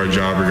going to do our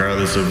job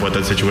regardless of what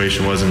that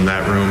situation was in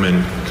that room.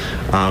 And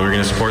we were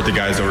going to support the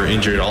guys that were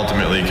injured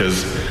ultimately,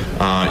 because,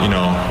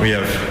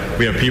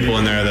 we have people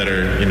in there that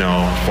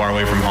are, far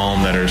away from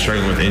home that are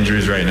struggling with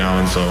injuries right now.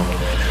 And so,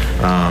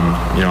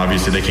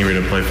 obviously they came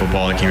here to play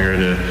football. They came here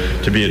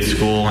to be at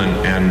school,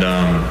 and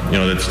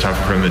it's tough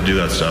for them to do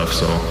that stuff.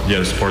 So you got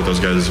to support those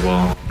guys as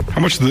well.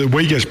 How much the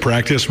way you guys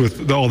practice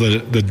with all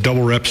the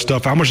double rep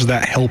stuff, how much does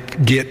that help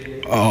get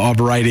a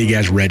variety of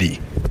guys ready?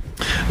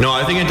 No,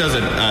 I think it does a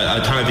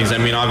ton of things.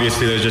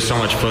 Obviously there's just so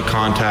much foot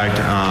contact.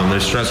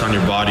 There's stress on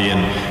your body,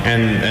 and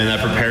that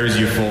prepares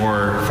you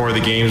for the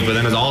games. But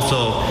then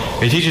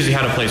it teaches you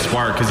how to play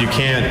smart, because you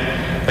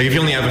can't, if you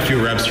only have a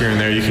few reps here and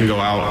there, you can go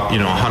out,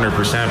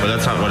 100%, but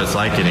that's not what it's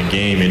like in a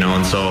game,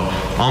 And so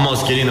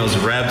almost getting those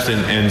reps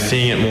and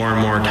seeing it more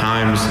and more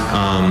times,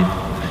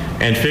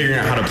 and figuring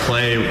out how to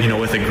play,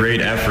 with a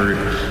great effort,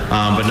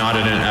 but not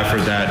in an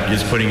effort that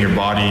is putting your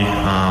body,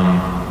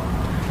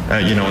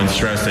 in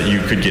stress that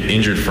you could get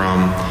injured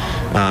from.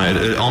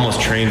 It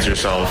almost trains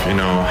yourself,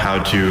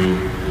 how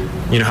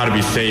to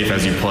be safe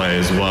as you play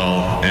as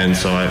well. And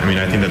so, I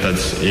think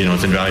that's,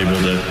 it's invaluable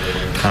to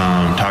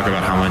talk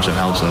about how much it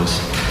helps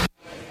us.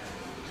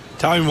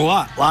 Tommy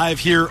Mellott live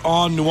here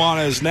on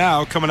Nuanez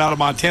Now, coming out of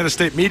Montana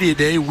State Media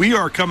Day. We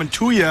are coming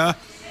to you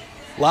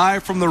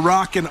live from the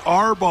Rockin'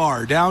 R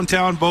Bar,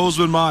 downtown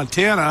Bozeman,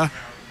 Montana.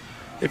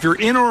 if you're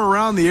in or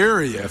around the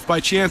area, if by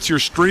chance you're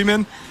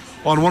streaming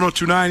on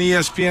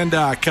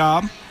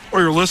 1029ESPN.com or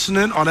you're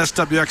listening on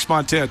SWX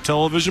Montana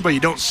Television, but you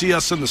don't see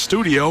us in the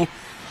studio,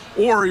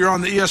 or you're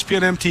on the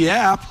ESPN MT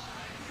app,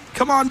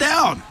 come on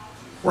down.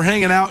 We're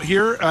hanging out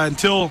here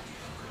until,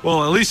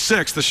 well, at least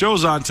 6. The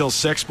show's on until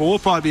 6, but we'll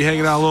probably be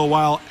hanging out a little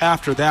while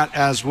after that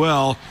as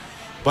well.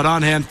 But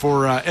on hand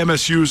for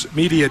MSU's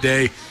Media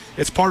Day,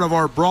 it's part of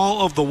our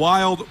Brawl of the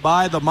Wild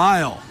by the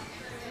Mile.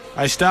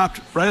 I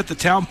stopped right at the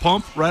town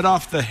pump, right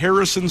off the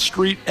Harrison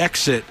Street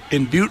exit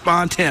in Butte,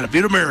 Montana.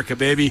 Butte, America,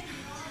 baby.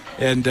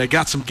 And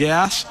got some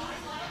gas.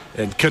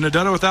 And couldn't have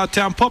done it without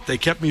town pump. They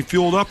kept me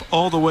fueled up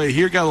all the way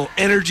here. Got a little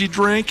energy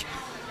drink.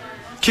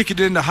 Kick it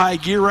into high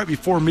gear right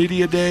before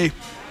Media Day.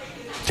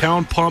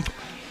 Town pump,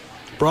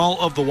 Brawl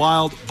of the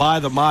Wild by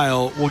the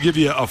Mile. We'll give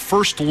you a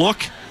first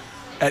look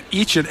at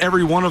each and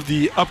every one of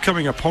the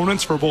upcoming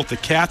opponents for both the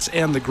Cats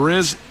and the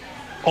Griz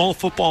all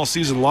football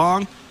season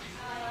long.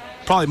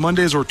 Probably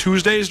Mondays or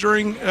Tuesdays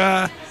during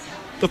the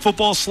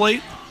football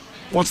slate.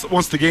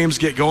 Once the games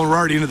get going, we're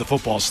already into the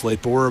football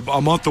slate, but we're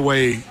a month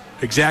away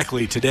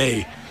exactly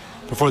today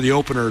before the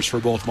openers for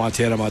both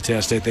Montana and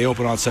Montana State. They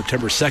open on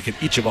September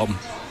 2nd, each of them.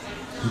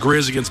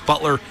 Griz against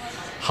Butler,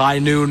 high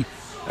noon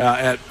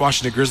at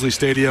Washington Grizzly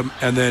Stadium,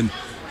 and then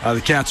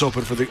the Cats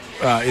open for the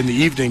in the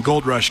evening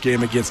Gold Rush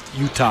game against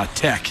Utah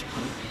Tech.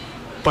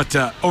 But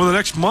over the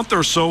next month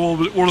or so,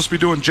 we'll just be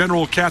doing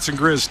general Cats and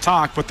Griz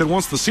talk, but then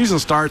once the season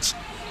starts,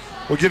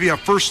 we'll give you a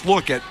first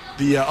look at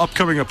the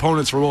upcoming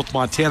opponents for both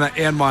Montana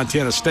and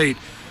Montana State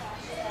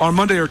on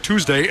Monday or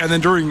Tuesday. And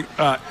then during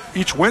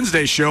each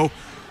Wednesday show,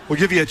 we'll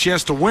give you a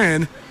chance to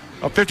win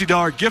a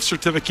 $50 gift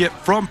certificate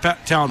from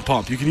Town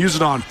Pump. You can use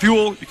it on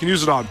fuel. You can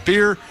use it on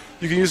beer.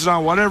 You can use it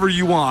on whatever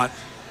you want.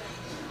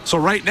 So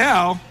right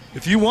now,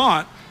 if you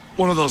want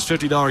one of those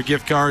 $50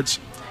 gift cards,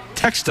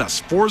 text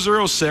us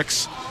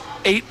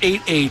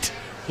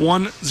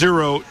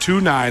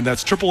 406-888-1029.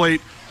 That's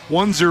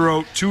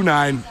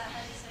 888-1029.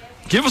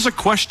 Give us a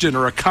question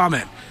or a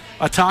comment,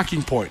 a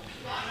talking point.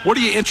 What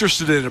are you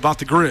interested in about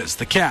the Griz,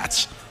 the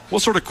Cats?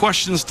 What sort of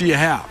questions do you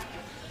have?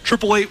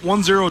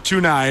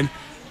 888-1029.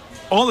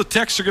 All the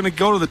texts are going to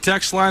go to the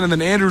text line, and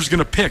then Andrew's going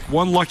to pick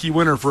one lucky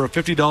winner for a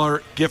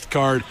 $50 gift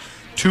card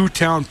to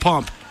Town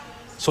Pump.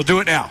 So do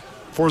it now.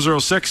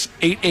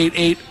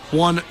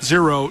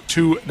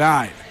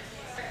 406-888-1029.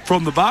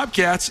 From the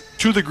Bobcats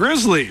to the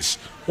Grizzlies,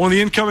 one of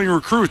the incoming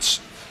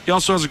recruits. He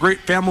also has a great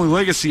family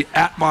legacy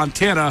at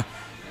Montana.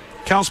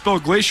 Kalispell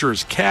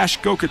Glacier's Kash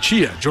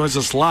Goicoechea joins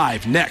us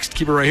live next.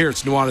 Keep it right here.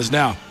 It's Nuanez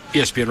Now,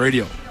 ESPN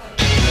Radio.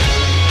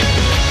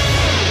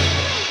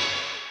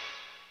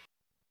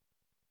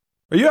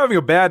 Are you having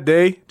a bad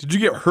day? Did you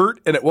get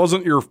hurt and it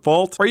wasn't your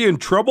fault? Are you in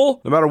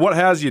trouble? No matter what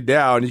has you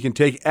down, you can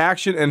take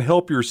action and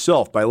help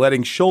yourself by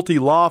letting Schulte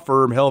Law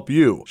Firm help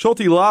you.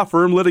 Schulte Law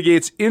Firm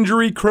litigates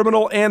injury,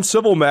 criminal, and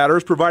civil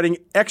matters, providing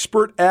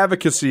expert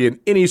advocacy in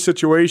any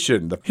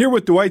situation. Here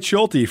with Dwight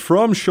Schulte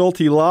from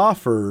Schulte Law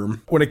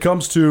Firm. When it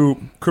comes to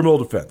criminal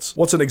defense,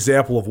 what's an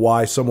example of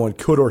why someone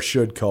could or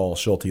should call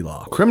Schulte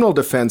Law? Criminal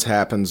defense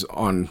happens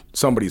on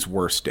somebody's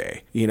worst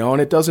day, and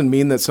it doesn't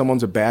mean that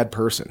someone's a bad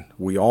person.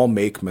 We all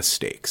make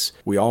mistakes.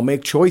 We all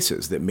make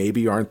choices that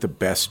maybe aren't the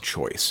best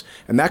choice,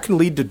 and that can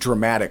lead to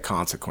dramatic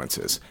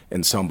consequences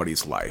in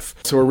somebody's life.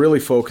 So we're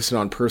really focusing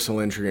on personal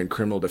injury and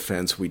criminal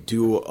defense. We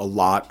do a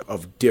lot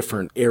of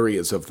different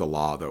areas of the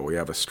law, though. We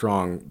have a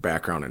strong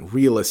background in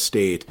real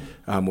estate.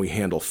 We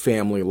handle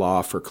family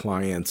law for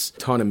clients,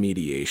 ton of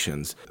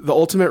mediations. The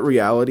ultimate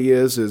reality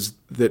is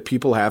that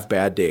people have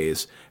bad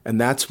days, and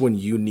that's when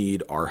you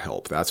need our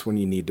help. That's when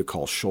you need to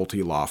call Schulte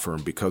Law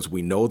Firm, because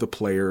we know the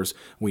players,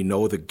 we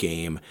know the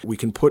game. We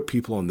can put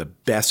people in the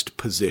best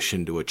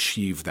position to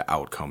achieve the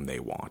outcome they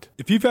want.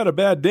 If you've had a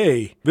bad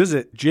day,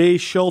 visit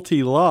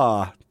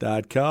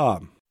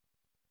jschultelaw.com.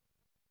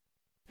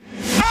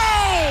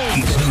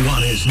 It's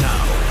Nuanez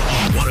Now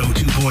on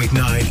 102.9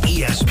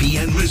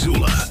 ESPN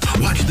Missoula.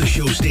 Watch the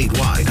show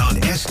statewide on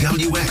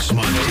SWX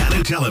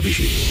Montana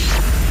Television.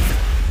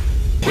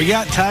 We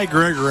got Ty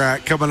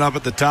Gregorak coming up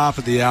at the top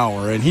of the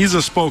hour, and he's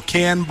a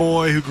Spokane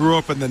boy who grew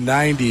up in the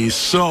 90s.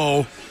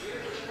 So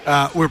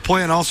we're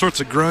playing all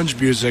sorts of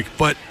grunge music,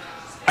 but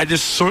I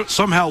just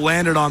somehow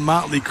landed on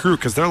Motley Crue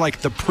because they're like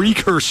the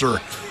precursor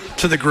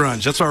to the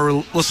grunge. That's why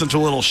we're listening to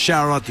a little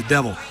Shout Out the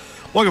Devil.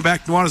 Welcome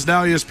back to Nuanez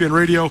Now, ESPN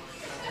Radio,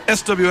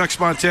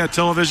 SWX Montana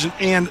Television,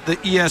 and the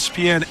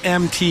ESPN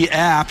MT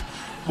app.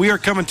 We are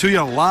coming to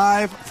you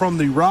live from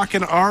the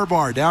Rockin' R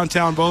Bar,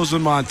 downtown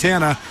Bozeman,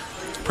 Montana.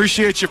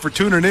 Appreciate you for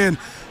tuning in.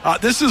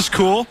 This is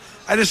cool.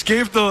 I just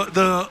gave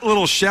the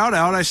little shout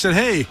out. I said,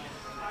 hey,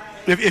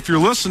 if you're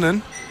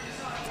listening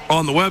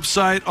on the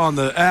website, on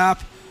the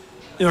app,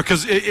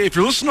 because if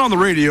you're listening on the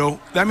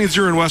radio, that means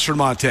you're in Western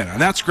Montana,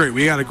 and that's great.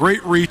 We got a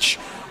great reach.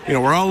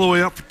 We're all the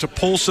way up to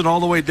Polson, all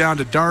the way down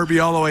to Darby,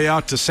 all the way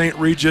out to St.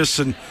 Regis,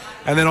 and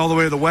then all the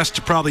way to the west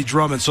to probably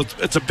Drummond. So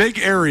it's a big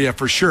area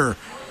for sure.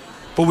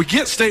 But we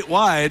get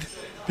statewide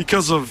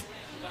because of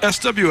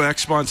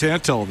SWX Montana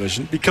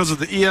Television, because of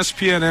the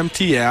ESPN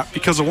MT app,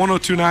 because of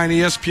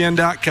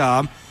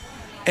 1029ESPN.com,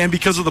 and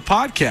because of the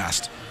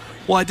podcast.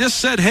 Well, I just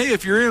said, hey,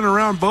 if you're in and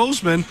around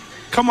Bozeman,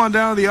 come on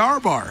down to the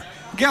R-Bar.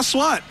 Guess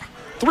what?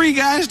 3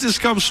 guys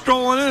just come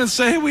strolling in and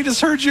say, hey, we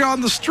just heard you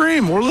on the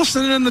stream. We're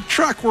listening in the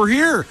truck. We're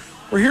here.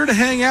 We're here to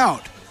hang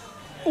out.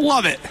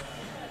 Love it.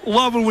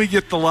 Love when we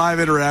get the live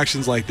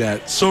interactions like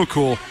that. So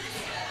cool.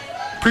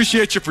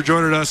 Appreciate you for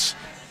joining us.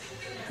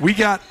 We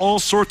got all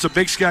sorts of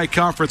Big Sky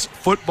Conference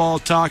football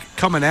talk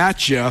coming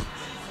at you.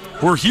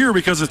 We're here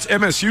because it's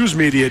MSU's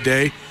Media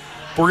Day.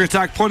 We're going to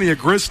talk plenty of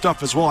Griz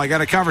stuff as well. I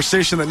got a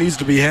conversation that needs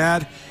to be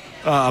had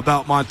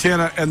about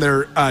Montana and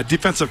their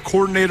defensive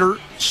coordinator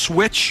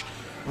switch.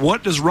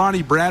 What does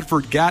Ronnie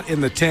Bradford got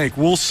in the tank?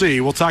 We'll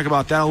see. We'll talk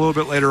about that a little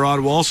bit later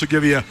on. We'll also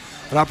give you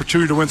an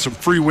opportunity to win some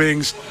free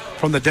wings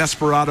from the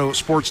Desperado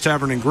Sports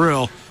Tavern and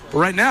Grill. But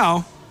right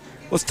now,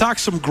 let's talk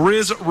some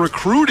Griz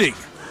recruiting.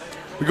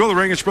 We go to the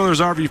Rangich Brothers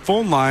RV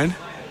phone line,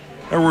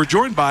 and we're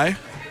joined by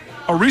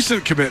a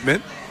recent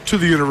commitment to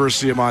the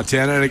University of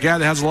Montana and a guy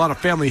that has a lot of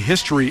family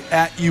history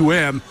at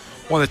UM,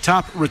 one of the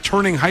top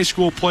returning high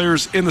school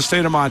players in the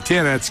state of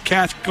Montana. It's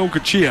Kash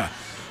Goicoechea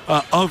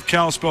of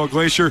Kalispell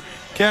Glacier.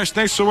 Kash,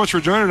 thanks so much for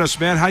joining us,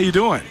 man. How you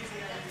doing?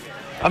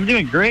 I'm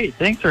doing great.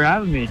 Thanks for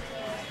having me.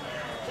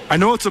 I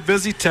know it's a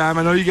busy time.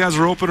 I know you guys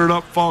are opening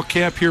up fall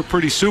camp here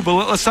pretty soon, but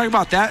let's talk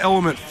about that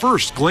element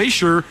first.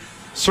 Glacier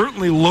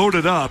certainly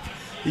loaded up.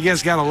 You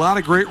guys got a lot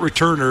of great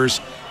returners.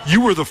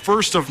 You were the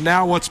first of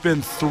now what's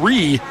been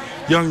 3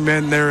 young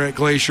men there at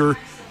Glacier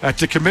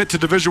to commit to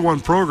Division I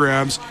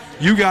programs.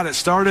 You got it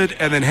started,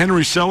 and then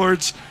Henry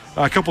Sellards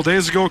a couple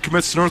days ago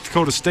commits to North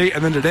Dakota State,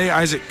 and then today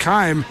Isaac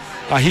Keim,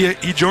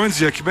 he joins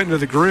you committing to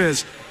the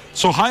Griz.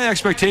 So high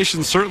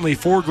expectations certainly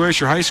for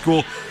Glacier High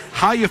School.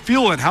 How you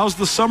feeling? How's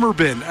the summer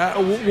been?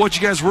 What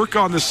you guys work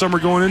on this summer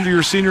going into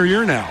your senior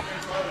year now?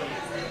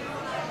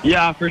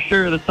 Yeah, for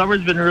sure. The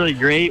summer's been really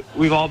great.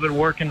 We've all been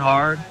working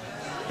hard,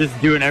 just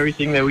doing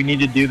everything that we need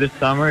to do this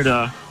summer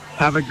to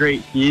have a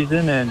great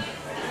season. And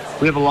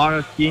we have a lot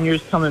of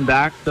seniors coming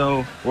back,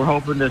 so we're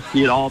hoping to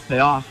see it all pay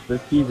off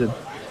this season.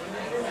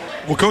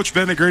 Well, Coach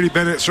Bennett, Grady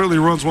Bennett, certainly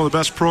runs one of the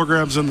best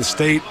programs in the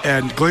state,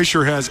 and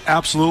Glacier has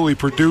absolutely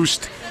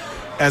produced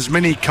as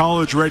many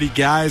college-ready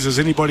guys as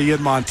anybody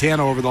in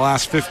Montana over the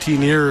last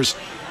 15 years.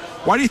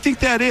 Why do you think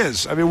that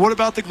is? I mean, what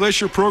about the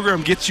Glacier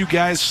program gets you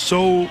guys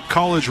so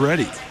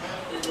college-ready?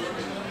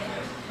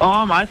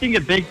 I think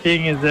a big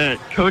thing is that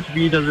Coach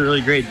B does a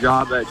really great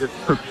job at just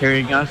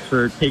preparing us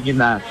for taking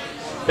that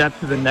step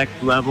to the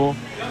next level.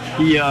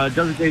 He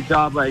does a great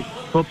job, like,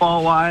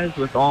 football-wise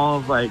with all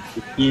of, like,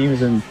 the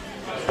schemes and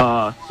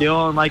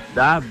skill and like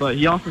that, but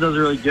he also does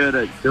really good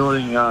at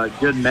building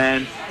good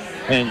men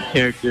and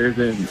characters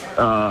and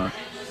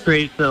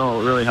traits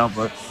that'll really help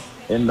us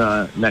in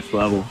the next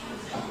level.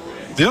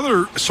 The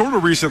other sort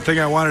of recent thing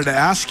I wanted to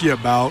ask you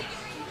about,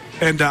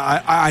 and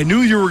I knew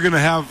you were going to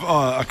have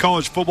a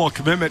college football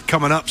commitment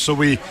coming up, so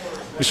we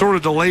sort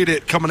of delayed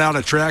it coming out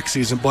of track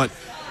season, but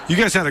you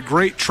guys had a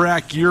great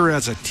track year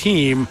as a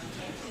team,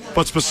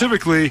 but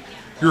specifically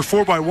your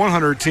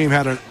 4x100 team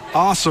had an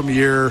awesome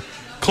year,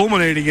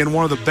 culminating in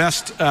one of the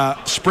best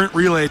sprint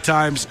relay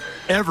times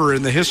ever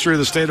in the history of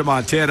the state of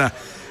Montana.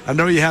 I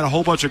know you had a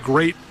whole bunch of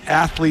great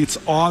athletes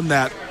on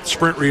that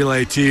sprint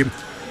relay team.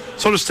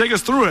 So just take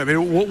us through it. I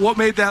mean, what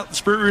made that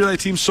sprint relay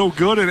team so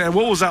good, and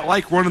what was that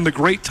like running the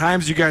great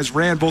times you guys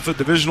ran both at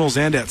divisionals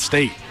and at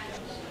state?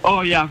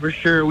 Oh, yeah, for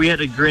sure. We had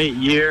a great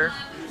year.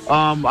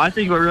 I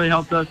think what really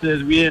helped us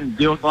is we didn't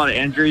deal with a lot of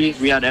injuries.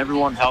 We had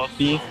everyone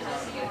healthy,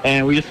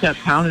 and we just kept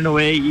pounding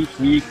away each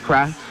week,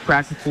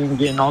 practicing,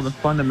 getting all the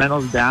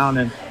fundamentals down,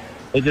 and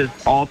it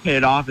just all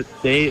paid off at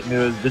state, and it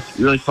was just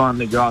really fun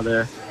to go out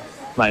there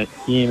with my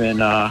team,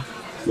 and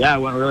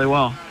it went really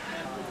well.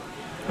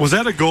 Was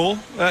that a goal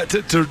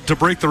to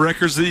break the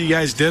records that you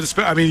guys did?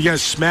 I mean, you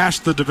guys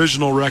smashed the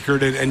divisional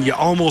record, and you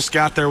almost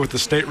got there with the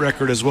state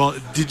record as well.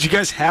 Did you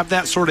guys have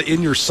that sort of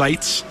in your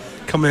sights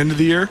coming into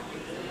the year?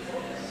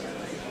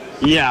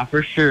 Yeah,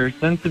 for sure.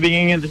 Since the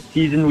beginning of the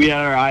season, we had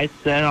our eyes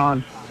set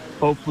on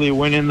hopefully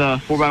winning the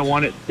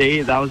 4x1 at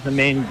state. That was the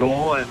main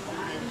goal, and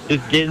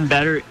just getting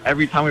better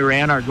every time we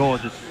ran. Our goal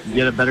was just to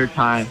get a better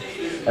time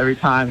every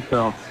time.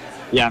 So,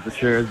 yeah, for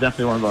sure. It's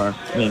definitely one of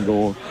our main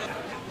goals.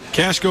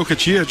 Kash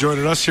Goicoechea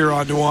joining us here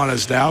on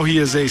Nuanez now. He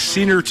is a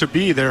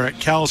senior-to-be there at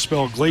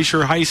Kalispell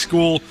Glacier High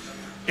School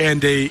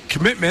and a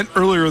commitment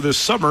earlier this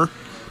summer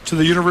to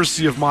the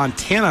University of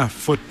Montana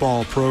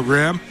football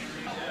program.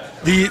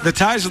 The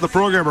ties of the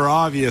program are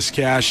obvious,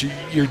 Kash.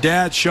 Your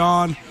dad,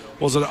 Sean,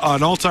 was an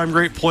all-time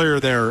great player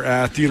there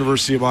at the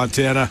University of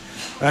Montana.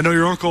 I know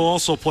your uncle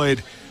also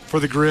played for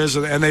the Griz,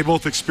 and they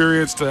both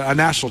experienced a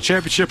national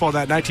championship on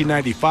that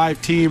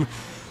 1995 team.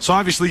 So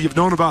obviously you've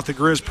known about the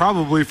Griz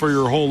probably for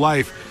your whole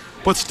life.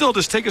 But still,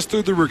 just take us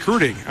through the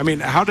recruiting. I mean,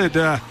 how did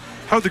the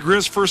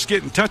Griz first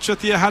get in touch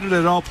with you? How did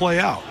it all play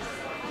out?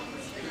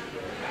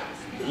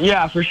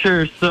 Yeah, for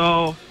sure.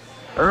 So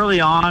early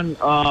on,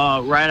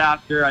 right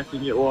after, I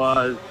think it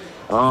was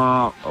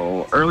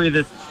early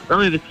this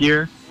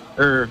year,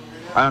 or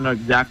I don't know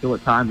exactly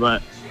what time,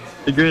 but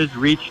the Griz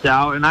reached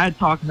out, and I had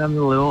talked to them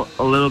a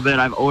little bit.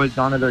 I've always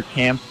gone to their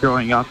camps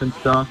growing up and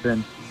stuff,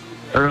 and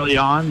early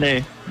on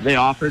they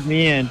offered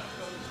me, and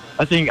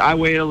I think I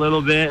waited a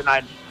little bit,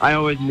 and I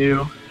always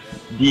knew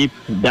deep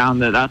down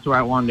that that's where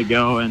I wanted to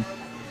go. And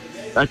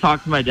I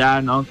talked to my dad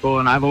and uncle,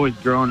 and I've always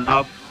grown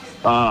up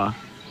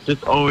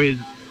just always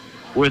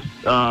with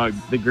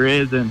the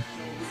Griz, and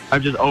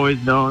I've just always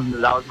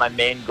known that was my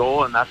main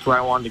goal, and that's where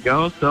I wanted to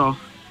go. So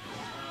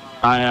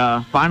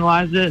I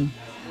finalized it and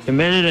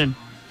committed, and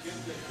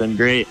it's been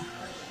great.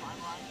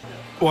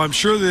 Well, I'm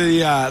sure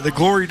the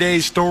Glory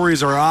Days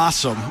stories are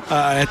awesome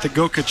at the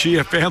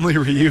Goicoechea family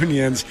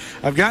reunions.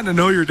 I've gotten to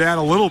know your dad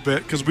a little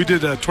bit because we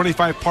did a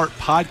 25-part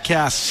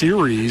podcast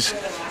series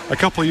a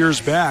couple of years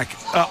back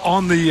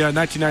on the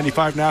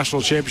 1995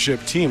 National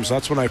Championship team. So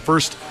that's when I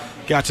first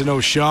got to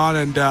know Sean,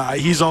 and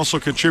he's also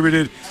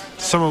contributed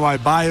to some of my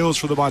bios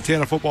for the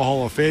Montana Football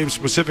Hall of Fame,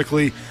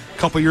 specifically a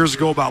couple of years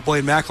ago about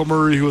Blaine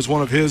McElmurray, who was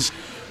one of his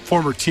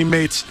former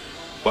teammates.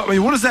 Well, I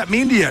mean, what does that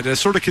mean to you to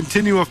sort of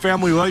continue a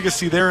family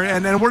legacy there?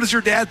 And what does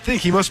your dad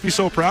think? He must be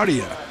so proud of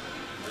you.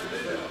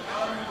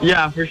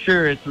 Yeah, for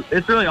sure.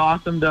 It's really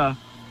awesome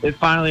it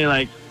finally,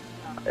 like,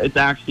 it's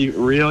actually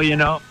real, you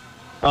know.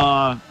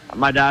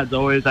 My dad's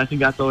I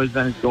think that's always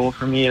been his goal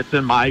for me. It's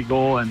been my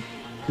goal, and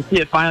to see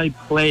it finally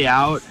play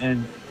out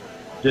and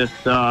just,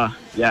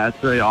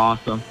 it's really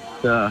awesome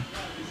to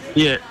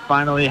see it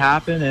finally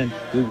happen. And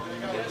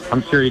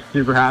I'm sure he's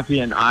super happy,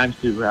 and I'm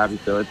super happy,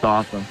 so it's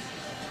awesome.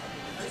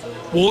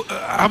 Well,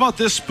 how about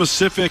this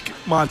specific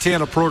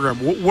Montana program?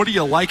 What do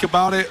you like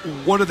about it?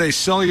 What do they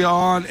sell you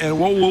on? And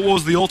what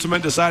was the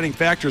ultimate deciding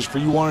factors for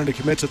you wanting to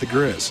commit to the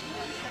Griz?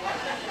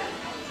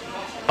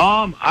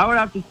 I would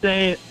have to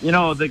say, you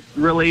know, the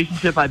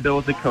relationship I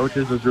built with the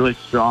coaches was really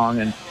strong,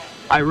 and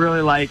I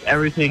really like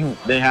everything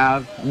they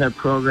have in their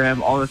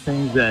program, all the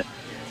things that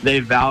they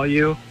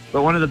value.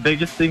 But one of the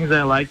biggest things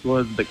I liked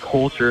was the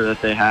culture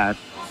that they had.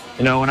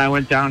 You know, when I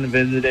went down and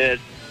visited,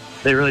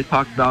 they really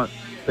talked about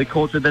the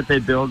culture that they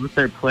build with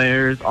their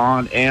players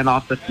on and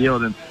off the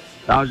field, and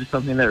that was just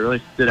something that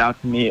really stood out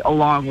to me,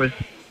 along with,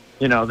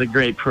 you know, the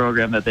great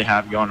program that they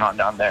have going on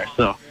down there.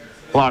 So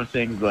a lot of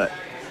things, but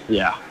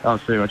yeah, that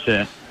was pretty much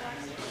it.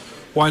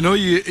 Well, I know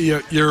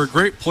you're a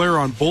great player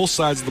on both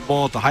sides of the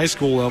ball at the high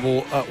school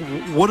level.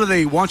 What do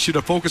they want you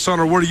to focus on,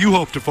 or what do you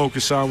hope to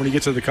focus on when you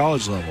get to the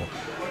college level?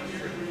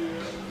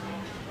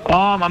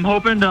 I'm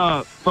hoping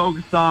to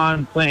focus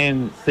on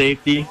playing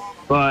safety,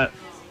 but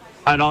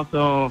I'd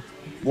also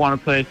want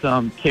to play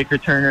some kick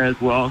returner as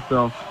well,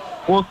 so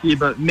we'll see.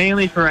 But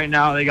mainly for right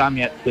now, they got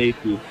me at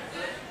safety.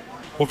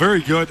 Well,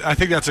 very good. I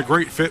think that's a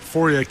great fit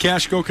for you.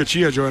 Kash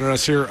Goicoechea joining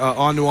us here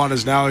on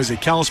Nuanez Now. Is a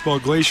Kalispell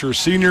Glacier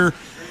senior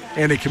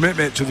and a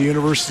commitment to the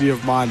University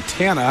of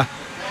Montana.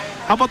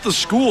 How about the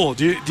school?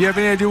 Do you have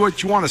any idea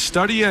what you want to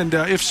study? And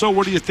if so,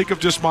 what do you think of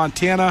just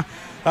Montana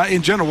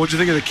in general? What do you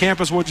think of the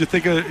campus? What do you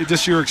think of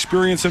just your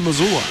experience in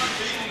Missoula?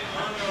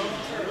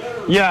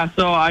 Yeah,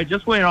 so I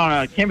just went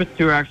on a campus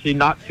tour actually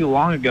not too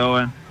long ago,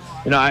 and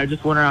you know, I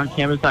just went around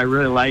campus. I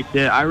really liked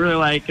it. I really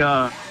like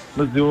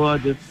Missoula,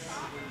 just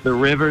the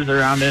rivers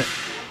around it,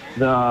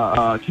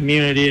 the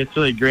community. It's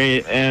really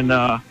great, and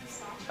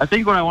I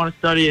think what I want to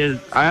study is,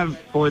 I haven't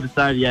fully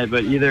decided yet,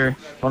 but either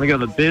I want to go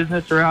the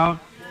business route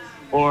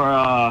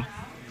or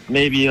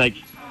maybe like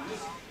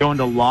going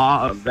to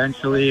law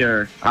eventually,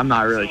 or I'm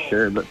not really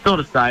sure, but still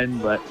deciding.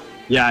 But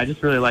yeah, I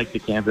just really like the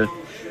campus.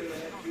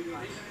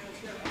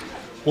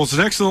 Well, it's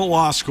an excellent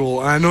law school,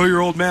 and I know your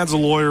old man's a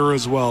lawyer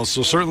as well,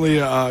 so certainly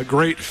a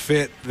great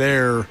fit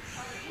there.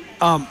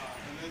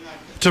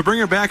 To bring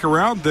it back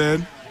around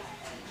then,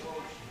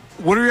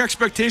 what are your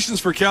expectations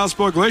for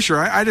Kalispell Glacier?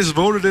 I just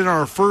voted in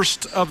our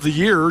first of the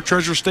year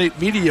Treasure State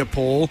media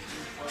poll,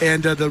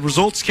 and the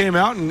results came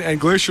out, and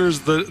Glacier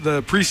is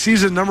the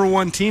preseason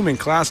 #1 team in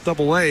Class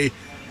AA.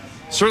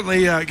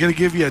 Certainly going to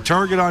give you a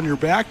target on your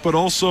back, but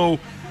also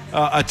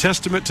a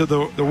testament to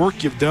the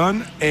work you've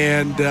done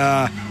and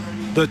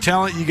the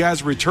talent you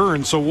guys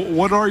return. So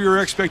what are your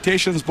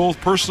expectations, both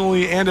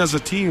personally and as a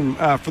team,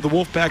 for the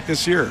Wolfpack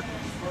this year?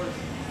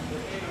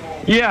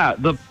 Yeah,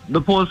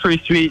 the poll is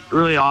pretty sweet.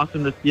 Really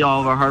awesome to see all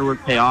of our hard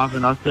work pay off,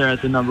 and us there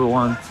at the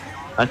 #1,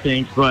 I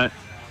think. But,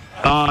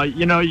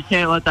 you know, you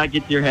can't let that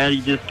get to your head.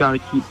 You just got to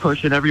keep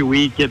pushing every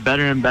week, get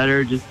better and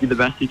better, just be the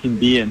best you can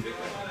be, and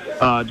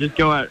just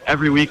go at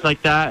every week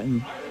like that.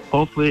 And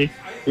hopefully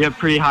we have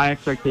pretty high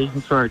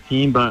expectations for our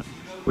team, but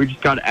we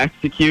just got to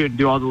execute and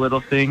do all the little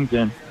things,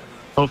 and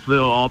hopefully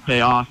it'll all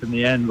pay off in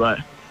the end. But,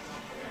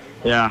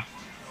 yeah.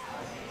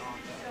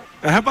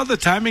 How about the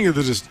timing of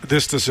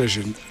this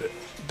decision?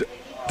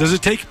 Does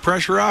it take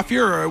pressure off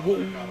you, or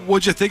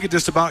what'd you think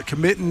just about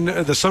committing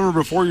the summer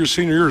before your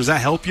senior year? Does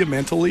that help you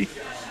mentally?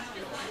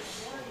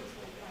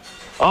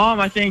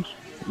 I think,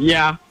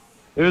 yeah,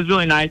 it was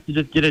really nice to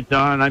just get it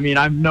done. I mean,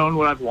 I've known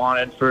what I've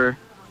wanted for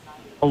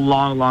a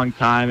long, long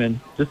time, and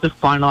just to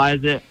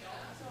finalize it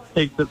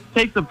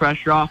takes the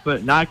pressure off.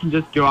 But now I can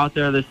just go out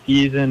there this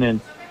season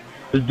and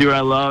just do what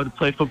I love, to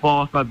play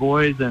football with my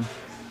boys and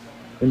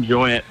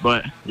enjoy it.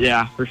 But,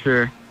 yeah, for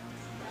sure.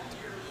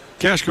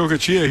 Kash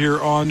Goicoechea here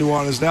on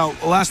Nuanez Now.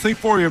 Last thing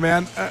for you,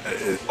 man.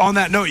 On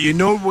that note, you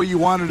know what you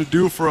wanted to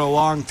do for a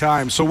long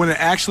time. So when it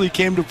actually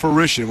came to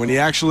fruition, when you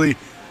actually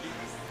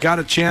got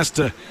a chance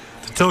to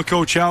tell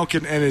Coach Houck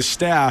and his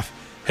staff,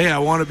 hey, I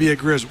want to be a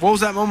Griz, what was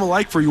that moment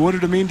like for you? What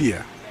did it mean to you?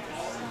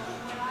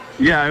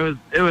 Yeah,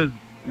 it was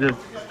just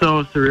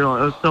so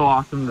surreal. It was so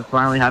awesome to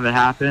finally have it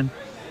happen.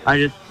 I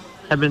just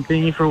have been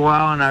thinking for a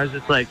while, and I was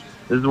just like,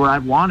 this is what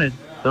I've wanted.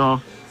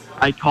 So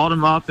I called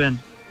him up, and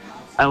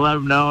I let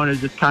him know, and it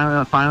was just kind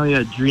of finally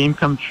a dream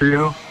come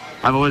true.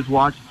 I've always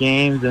watched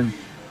games and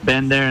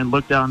been there and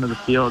looked out into the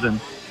field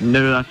and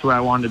knew that's where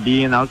I wanted to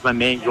be, and that was my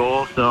main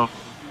goal. So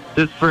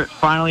just for it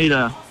finally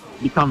to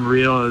become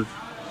real is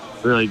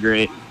really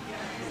great.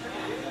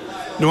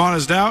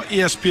 Nuanez Now,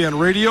 ESPN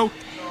Radio.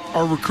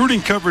 Our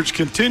recruiting coverage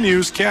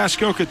continues. Kash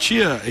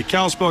Goicoechea, a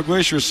Kalispell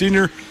Glacier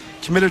senior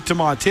committed to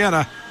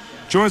Montana,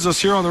 joins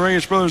us here on the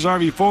Rangers Brothers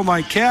RV phone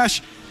line.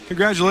 Kash,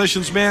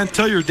 congratulations, man.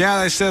 Tell your dad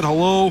I said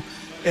hello,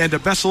 and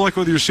best of luck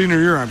with your senior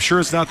year. I'm sure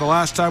it's not the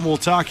last time we'll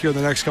talk here in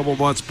the next couple of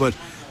months, but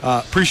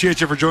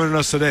appreciate you for joining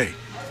us today.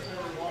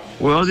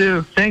 Will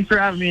do. Thanks for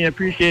having me. I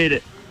appreciate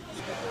it.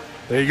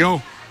 There you go.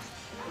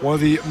 One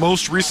of the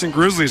most recent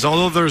Grizzlies,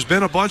 although there's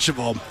been a bunch of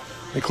them,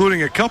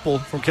 including a couple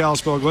from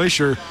Kalispell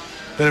Glacier,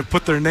 that have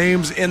put their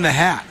names in the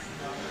hat.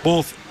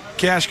 Both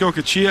Kash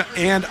Goicoechea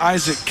and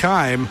Isaac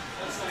Keim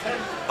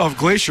of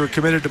Glacier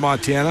committed to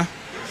Montana.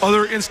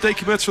 Other in-state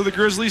commits for the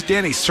Grizzlies,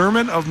 Danny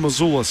Sermon of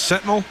Missoula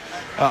Sentinel,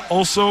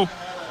 also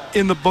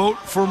in the boat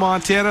for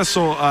Montana.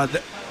 So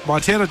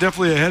Montana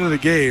definitely ahead of the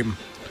game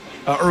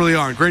early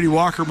on. Grady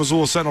Walker,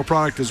 Missoula Sentinel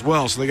product as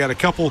well. So they got a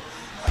couple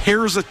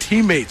pairs of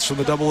teammates from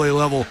the AA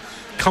level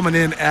coming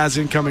in as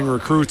incoming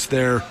recruits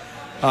there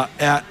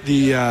at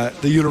the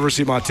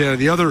University of Montana.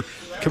 The other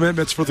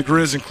commitments for the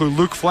Griz include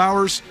Luke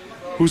Flowers,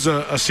 who's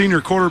a senior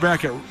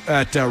quarterback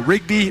at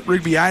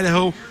Rigby,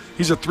 Idaho.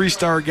 He's a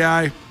 3-star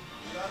guy.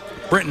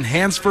 Brenton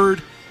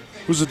Hansford,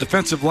 who's a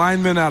defensive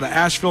lineman out of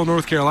Asheville,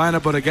 North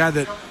Carolina, but a guy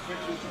that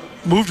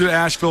moved to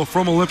Asheville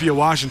from Olympia,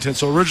 Washington,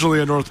 so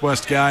originally a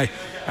Northwest guy.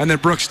 And then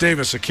Brooks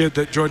Davis, a kid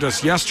that joined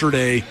us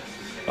yesterday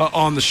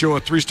on the show,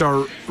 a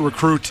 3-star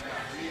recruit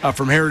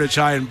from Heritage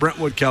High in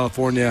Brentwood,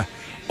 California,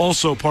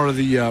 also part of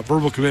the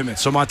verbal commitment.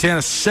 So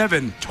Montana,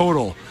 7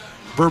 total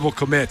verbal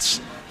commits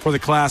for the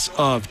class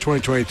of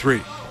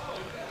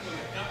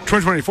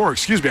 2024,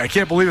 excuse me. I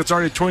can't believe it's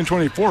already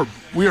 2024.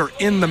 We are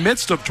in the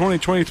midst of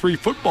 2023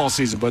 football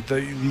season, but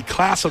the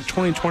class of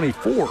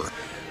 2024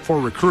 for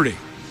recruiting.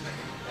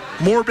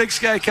 More Big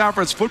Sky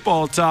Conference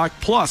football talk,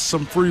 plus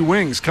some free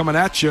wings coming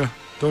at you.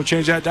 Don't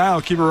change that dial.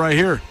 Keep it right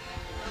here.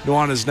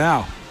 Nuanez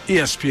Now,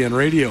 ESPN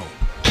Radio.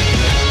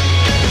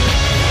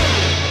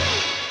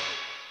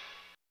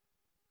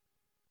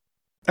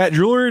 At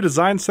Jewelry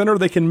Design Center,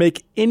 they can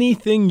make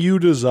anything you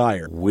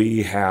desire.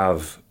 We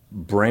have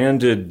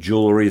branded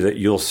jewelry that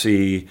you'll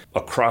see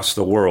across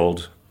the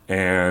world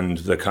and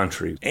the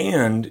country.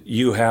 And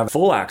you have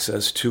full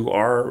access to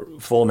our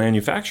full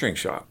manufacturing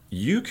shop.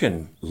 You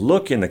can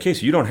look in the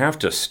case. You don't have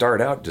to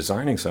start out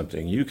designing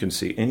something. You can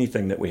see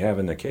anything that we have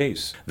in the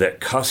case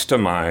that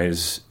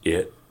customize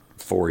it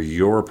for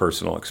your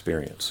personal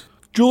experience.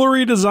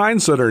 Jewelry Design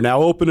Center,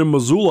 now open in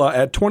Missoula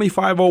at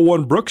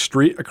 2501 Brook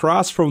Street,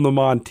 across from the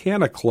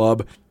Montana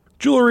Club.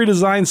 Jewelry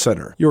Design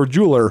Center, your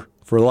jeweler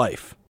for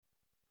life.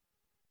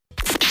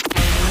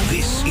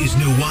 This is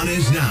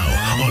Nuanez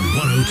Now on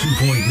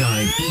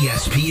 102.9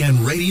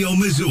 ESPN Radio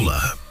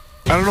Missoula.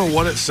 I don't know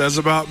what it says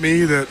about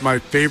me that my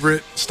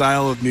favorite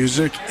style of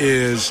music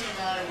is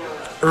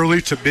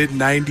early to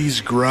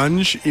mid-90s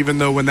grunge, even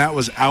though when that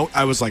was out,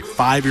 I was like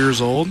 5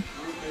 years old.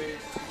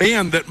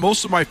 And that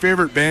most of my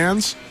favorite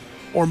bands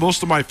or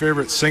most of my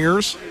favorite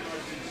singers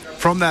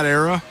from that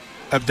era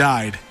have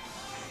died.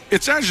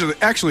 It's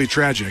actually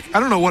tragic. I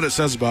don't know what it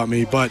says about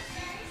me, but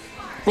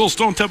little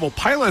Stone Temple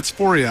Pilots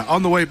for you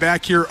on the way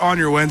back here on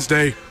your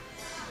Wednesday.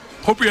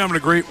 Hope you're having a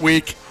great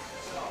week.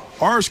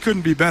 Ours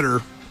couldn't be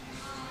better.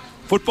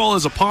 Football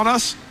is upon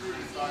us,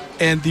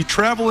 and the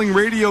traveling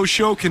radio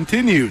show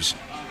continues.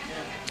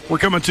 We're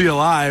coming to you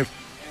live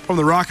from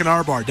the Rockin'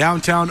 R Bar,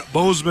 downtown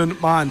Bozeman,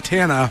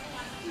 Montana.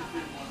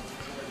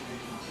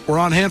 We're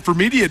on hand for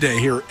Media Day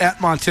here at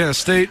Montana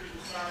State.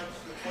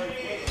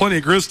 Plenty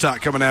of Griz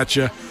talk coming at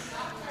you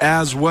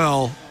as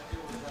well.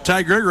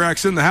 Ty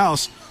Gregorak's in the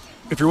house.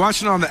 If you're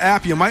watching on the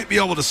app, you might be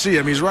able to see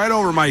him. He's right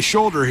over my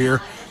shoulder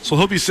here, so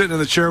he'll be sitting in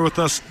the chair with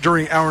us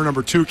during hour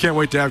number 2. Can't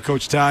wait to have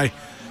Coach Ty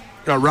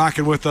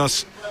rocking with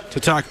us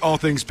to talk all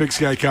things Big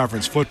Sky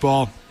Conference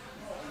football.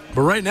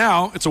 But right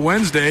now, it's a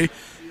Wednesday,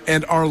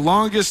 and our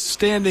longest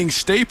standing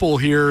staple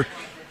here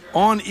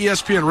on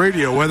ESPN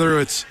Radio, whether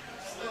it's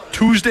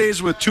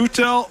Tuesdays with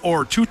Tutel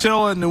or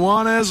Tutel and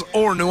Nuanez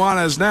or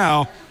Nuanez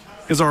Now,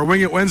 is our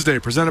Wing It Wednesday,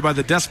 presented by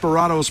the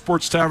Desperado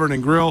Sports Tavern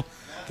and Grill.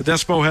 The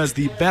Despo has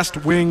the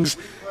best wings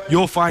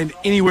you'll find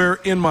anywhere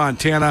in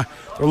Montana.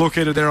 They're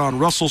located there on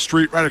Russell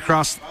Street, right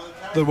across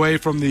the way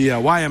from the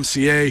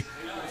YMCA.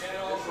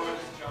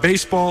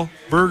 Baseball,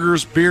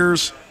 burgers,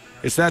 beers,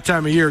 It's that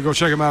time of year. Go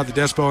check them out at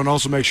the Despo, and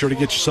also make sure to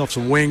get yourself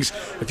some wings.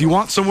 If you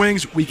want some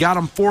wings, we got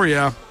them for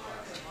you.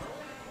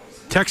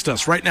 Text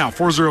us right now,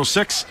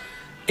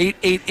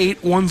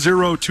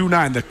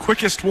 406-888-1029. The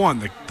quickest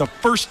one, the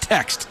first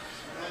text,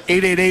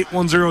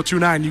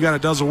 888-1029. You got a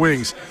dozen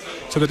wings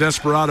to the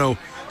Desperado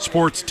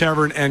Sports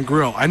Tavern and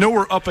Grill. I know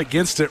we're up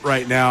against it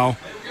right now,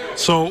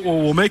 so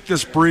we'll make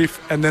this brief,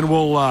 and then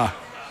we'll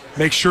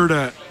make sure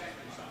to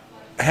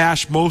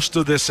hash most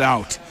of this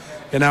out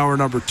in hour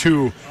number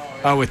 2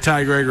 with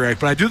Ty Gregorak.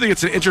 But I do think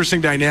it's an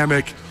interesting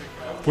dynamic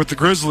with the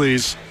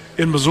Grizzlies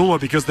in Missoula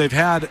because they've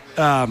had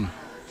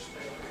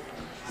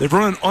they've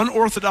run an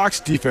unorthodox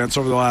defense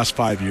over the last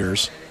 5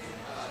 years,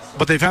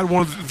 but they've had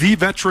one of the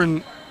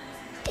veteran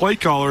play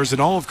callers in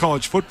all of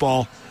college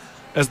football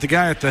as the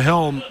guy at the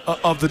helm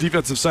of the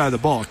defensive side of the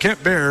ball.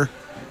 Kent Baer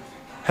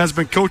had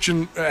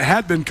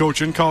been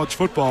coaching college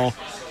football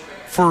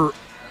for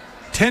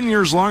 10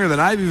 years longer than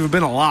I've even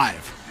been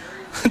alive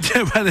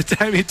by the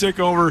time he took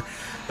over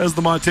as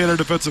the Montana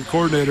defensive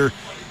coordinator.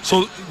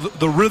 So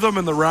the rhythm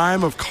and the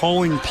rhyme of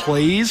calling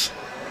plays,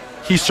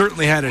 he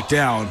certainly had it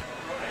down.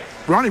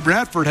 Ronnie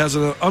Bradford has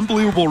an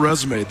unbelievable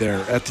resume there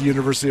at the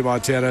University of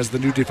Montana as the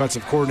new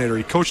defensive coordinator.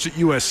 He coached at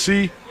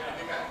USC.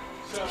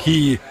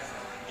 He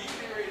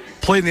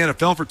played in the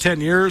NFL for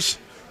 10 years.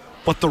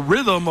 But the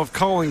rhythm of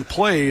calling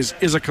plays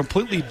is a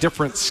completely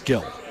different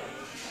skill.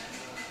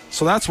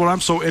 So that's what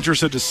I'm so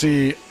interested to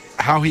see,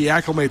 how he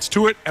acclimates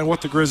to it and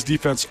what the Griz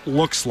defense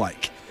looks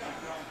like.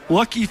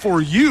 Lucky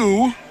for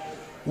you,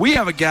 we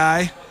have a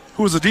guy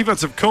who was a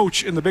defensive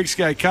coach in the Big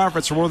Sky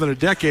Conference for more than a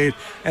decade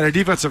and a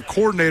defensive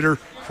coordinator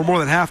for more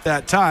than half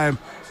that time,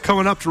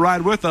 coming up to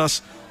ride with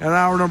us in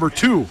hour number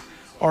 2.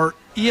 Our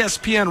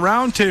ESPN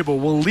Roundtable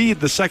will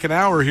lead the second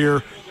hour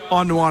here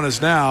on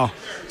Nuanez Now.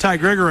 Ty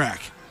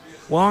Gregorak,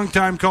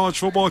 longtime college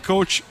football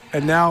coach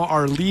and now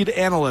our lead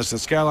analyst at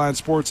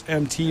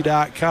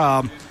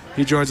SkylineSportsMT.com.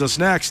 He joins us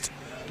next.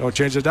 Don't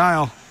change the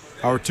dial.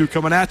 Hour 2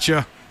 coming at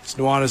you. It's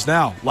Nuanez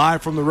Now,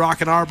 live from the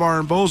Rockin' R Bar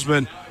in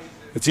Bozeman.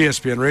 It's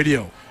ESPN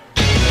Radio.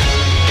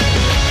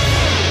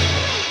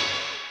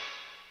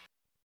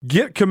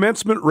 Get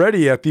commencement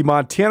ready at the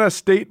Montana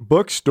State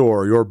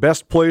Bookstore, your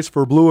best place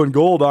for blue and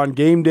gold on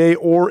game day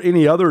or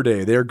any other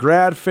day. Their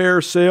grad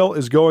fair sale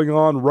is going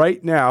on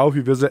right now if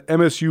you visit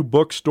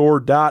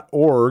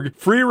msubookstore.org.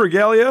 Free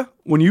regalia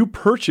when you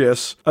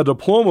purchase a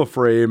diploma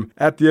frame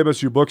at the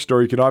MSU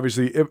Bookstore. You can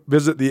obviously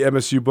visit the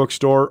MSU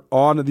Bookstore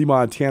on the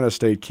Montana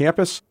State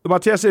campus. The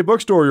Montana State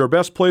Bookstore, your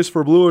best place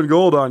for blue and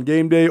gold on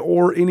game day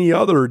or any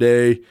other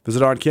day.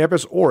 Visit on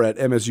campus or at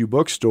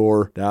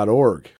msubookstore.org.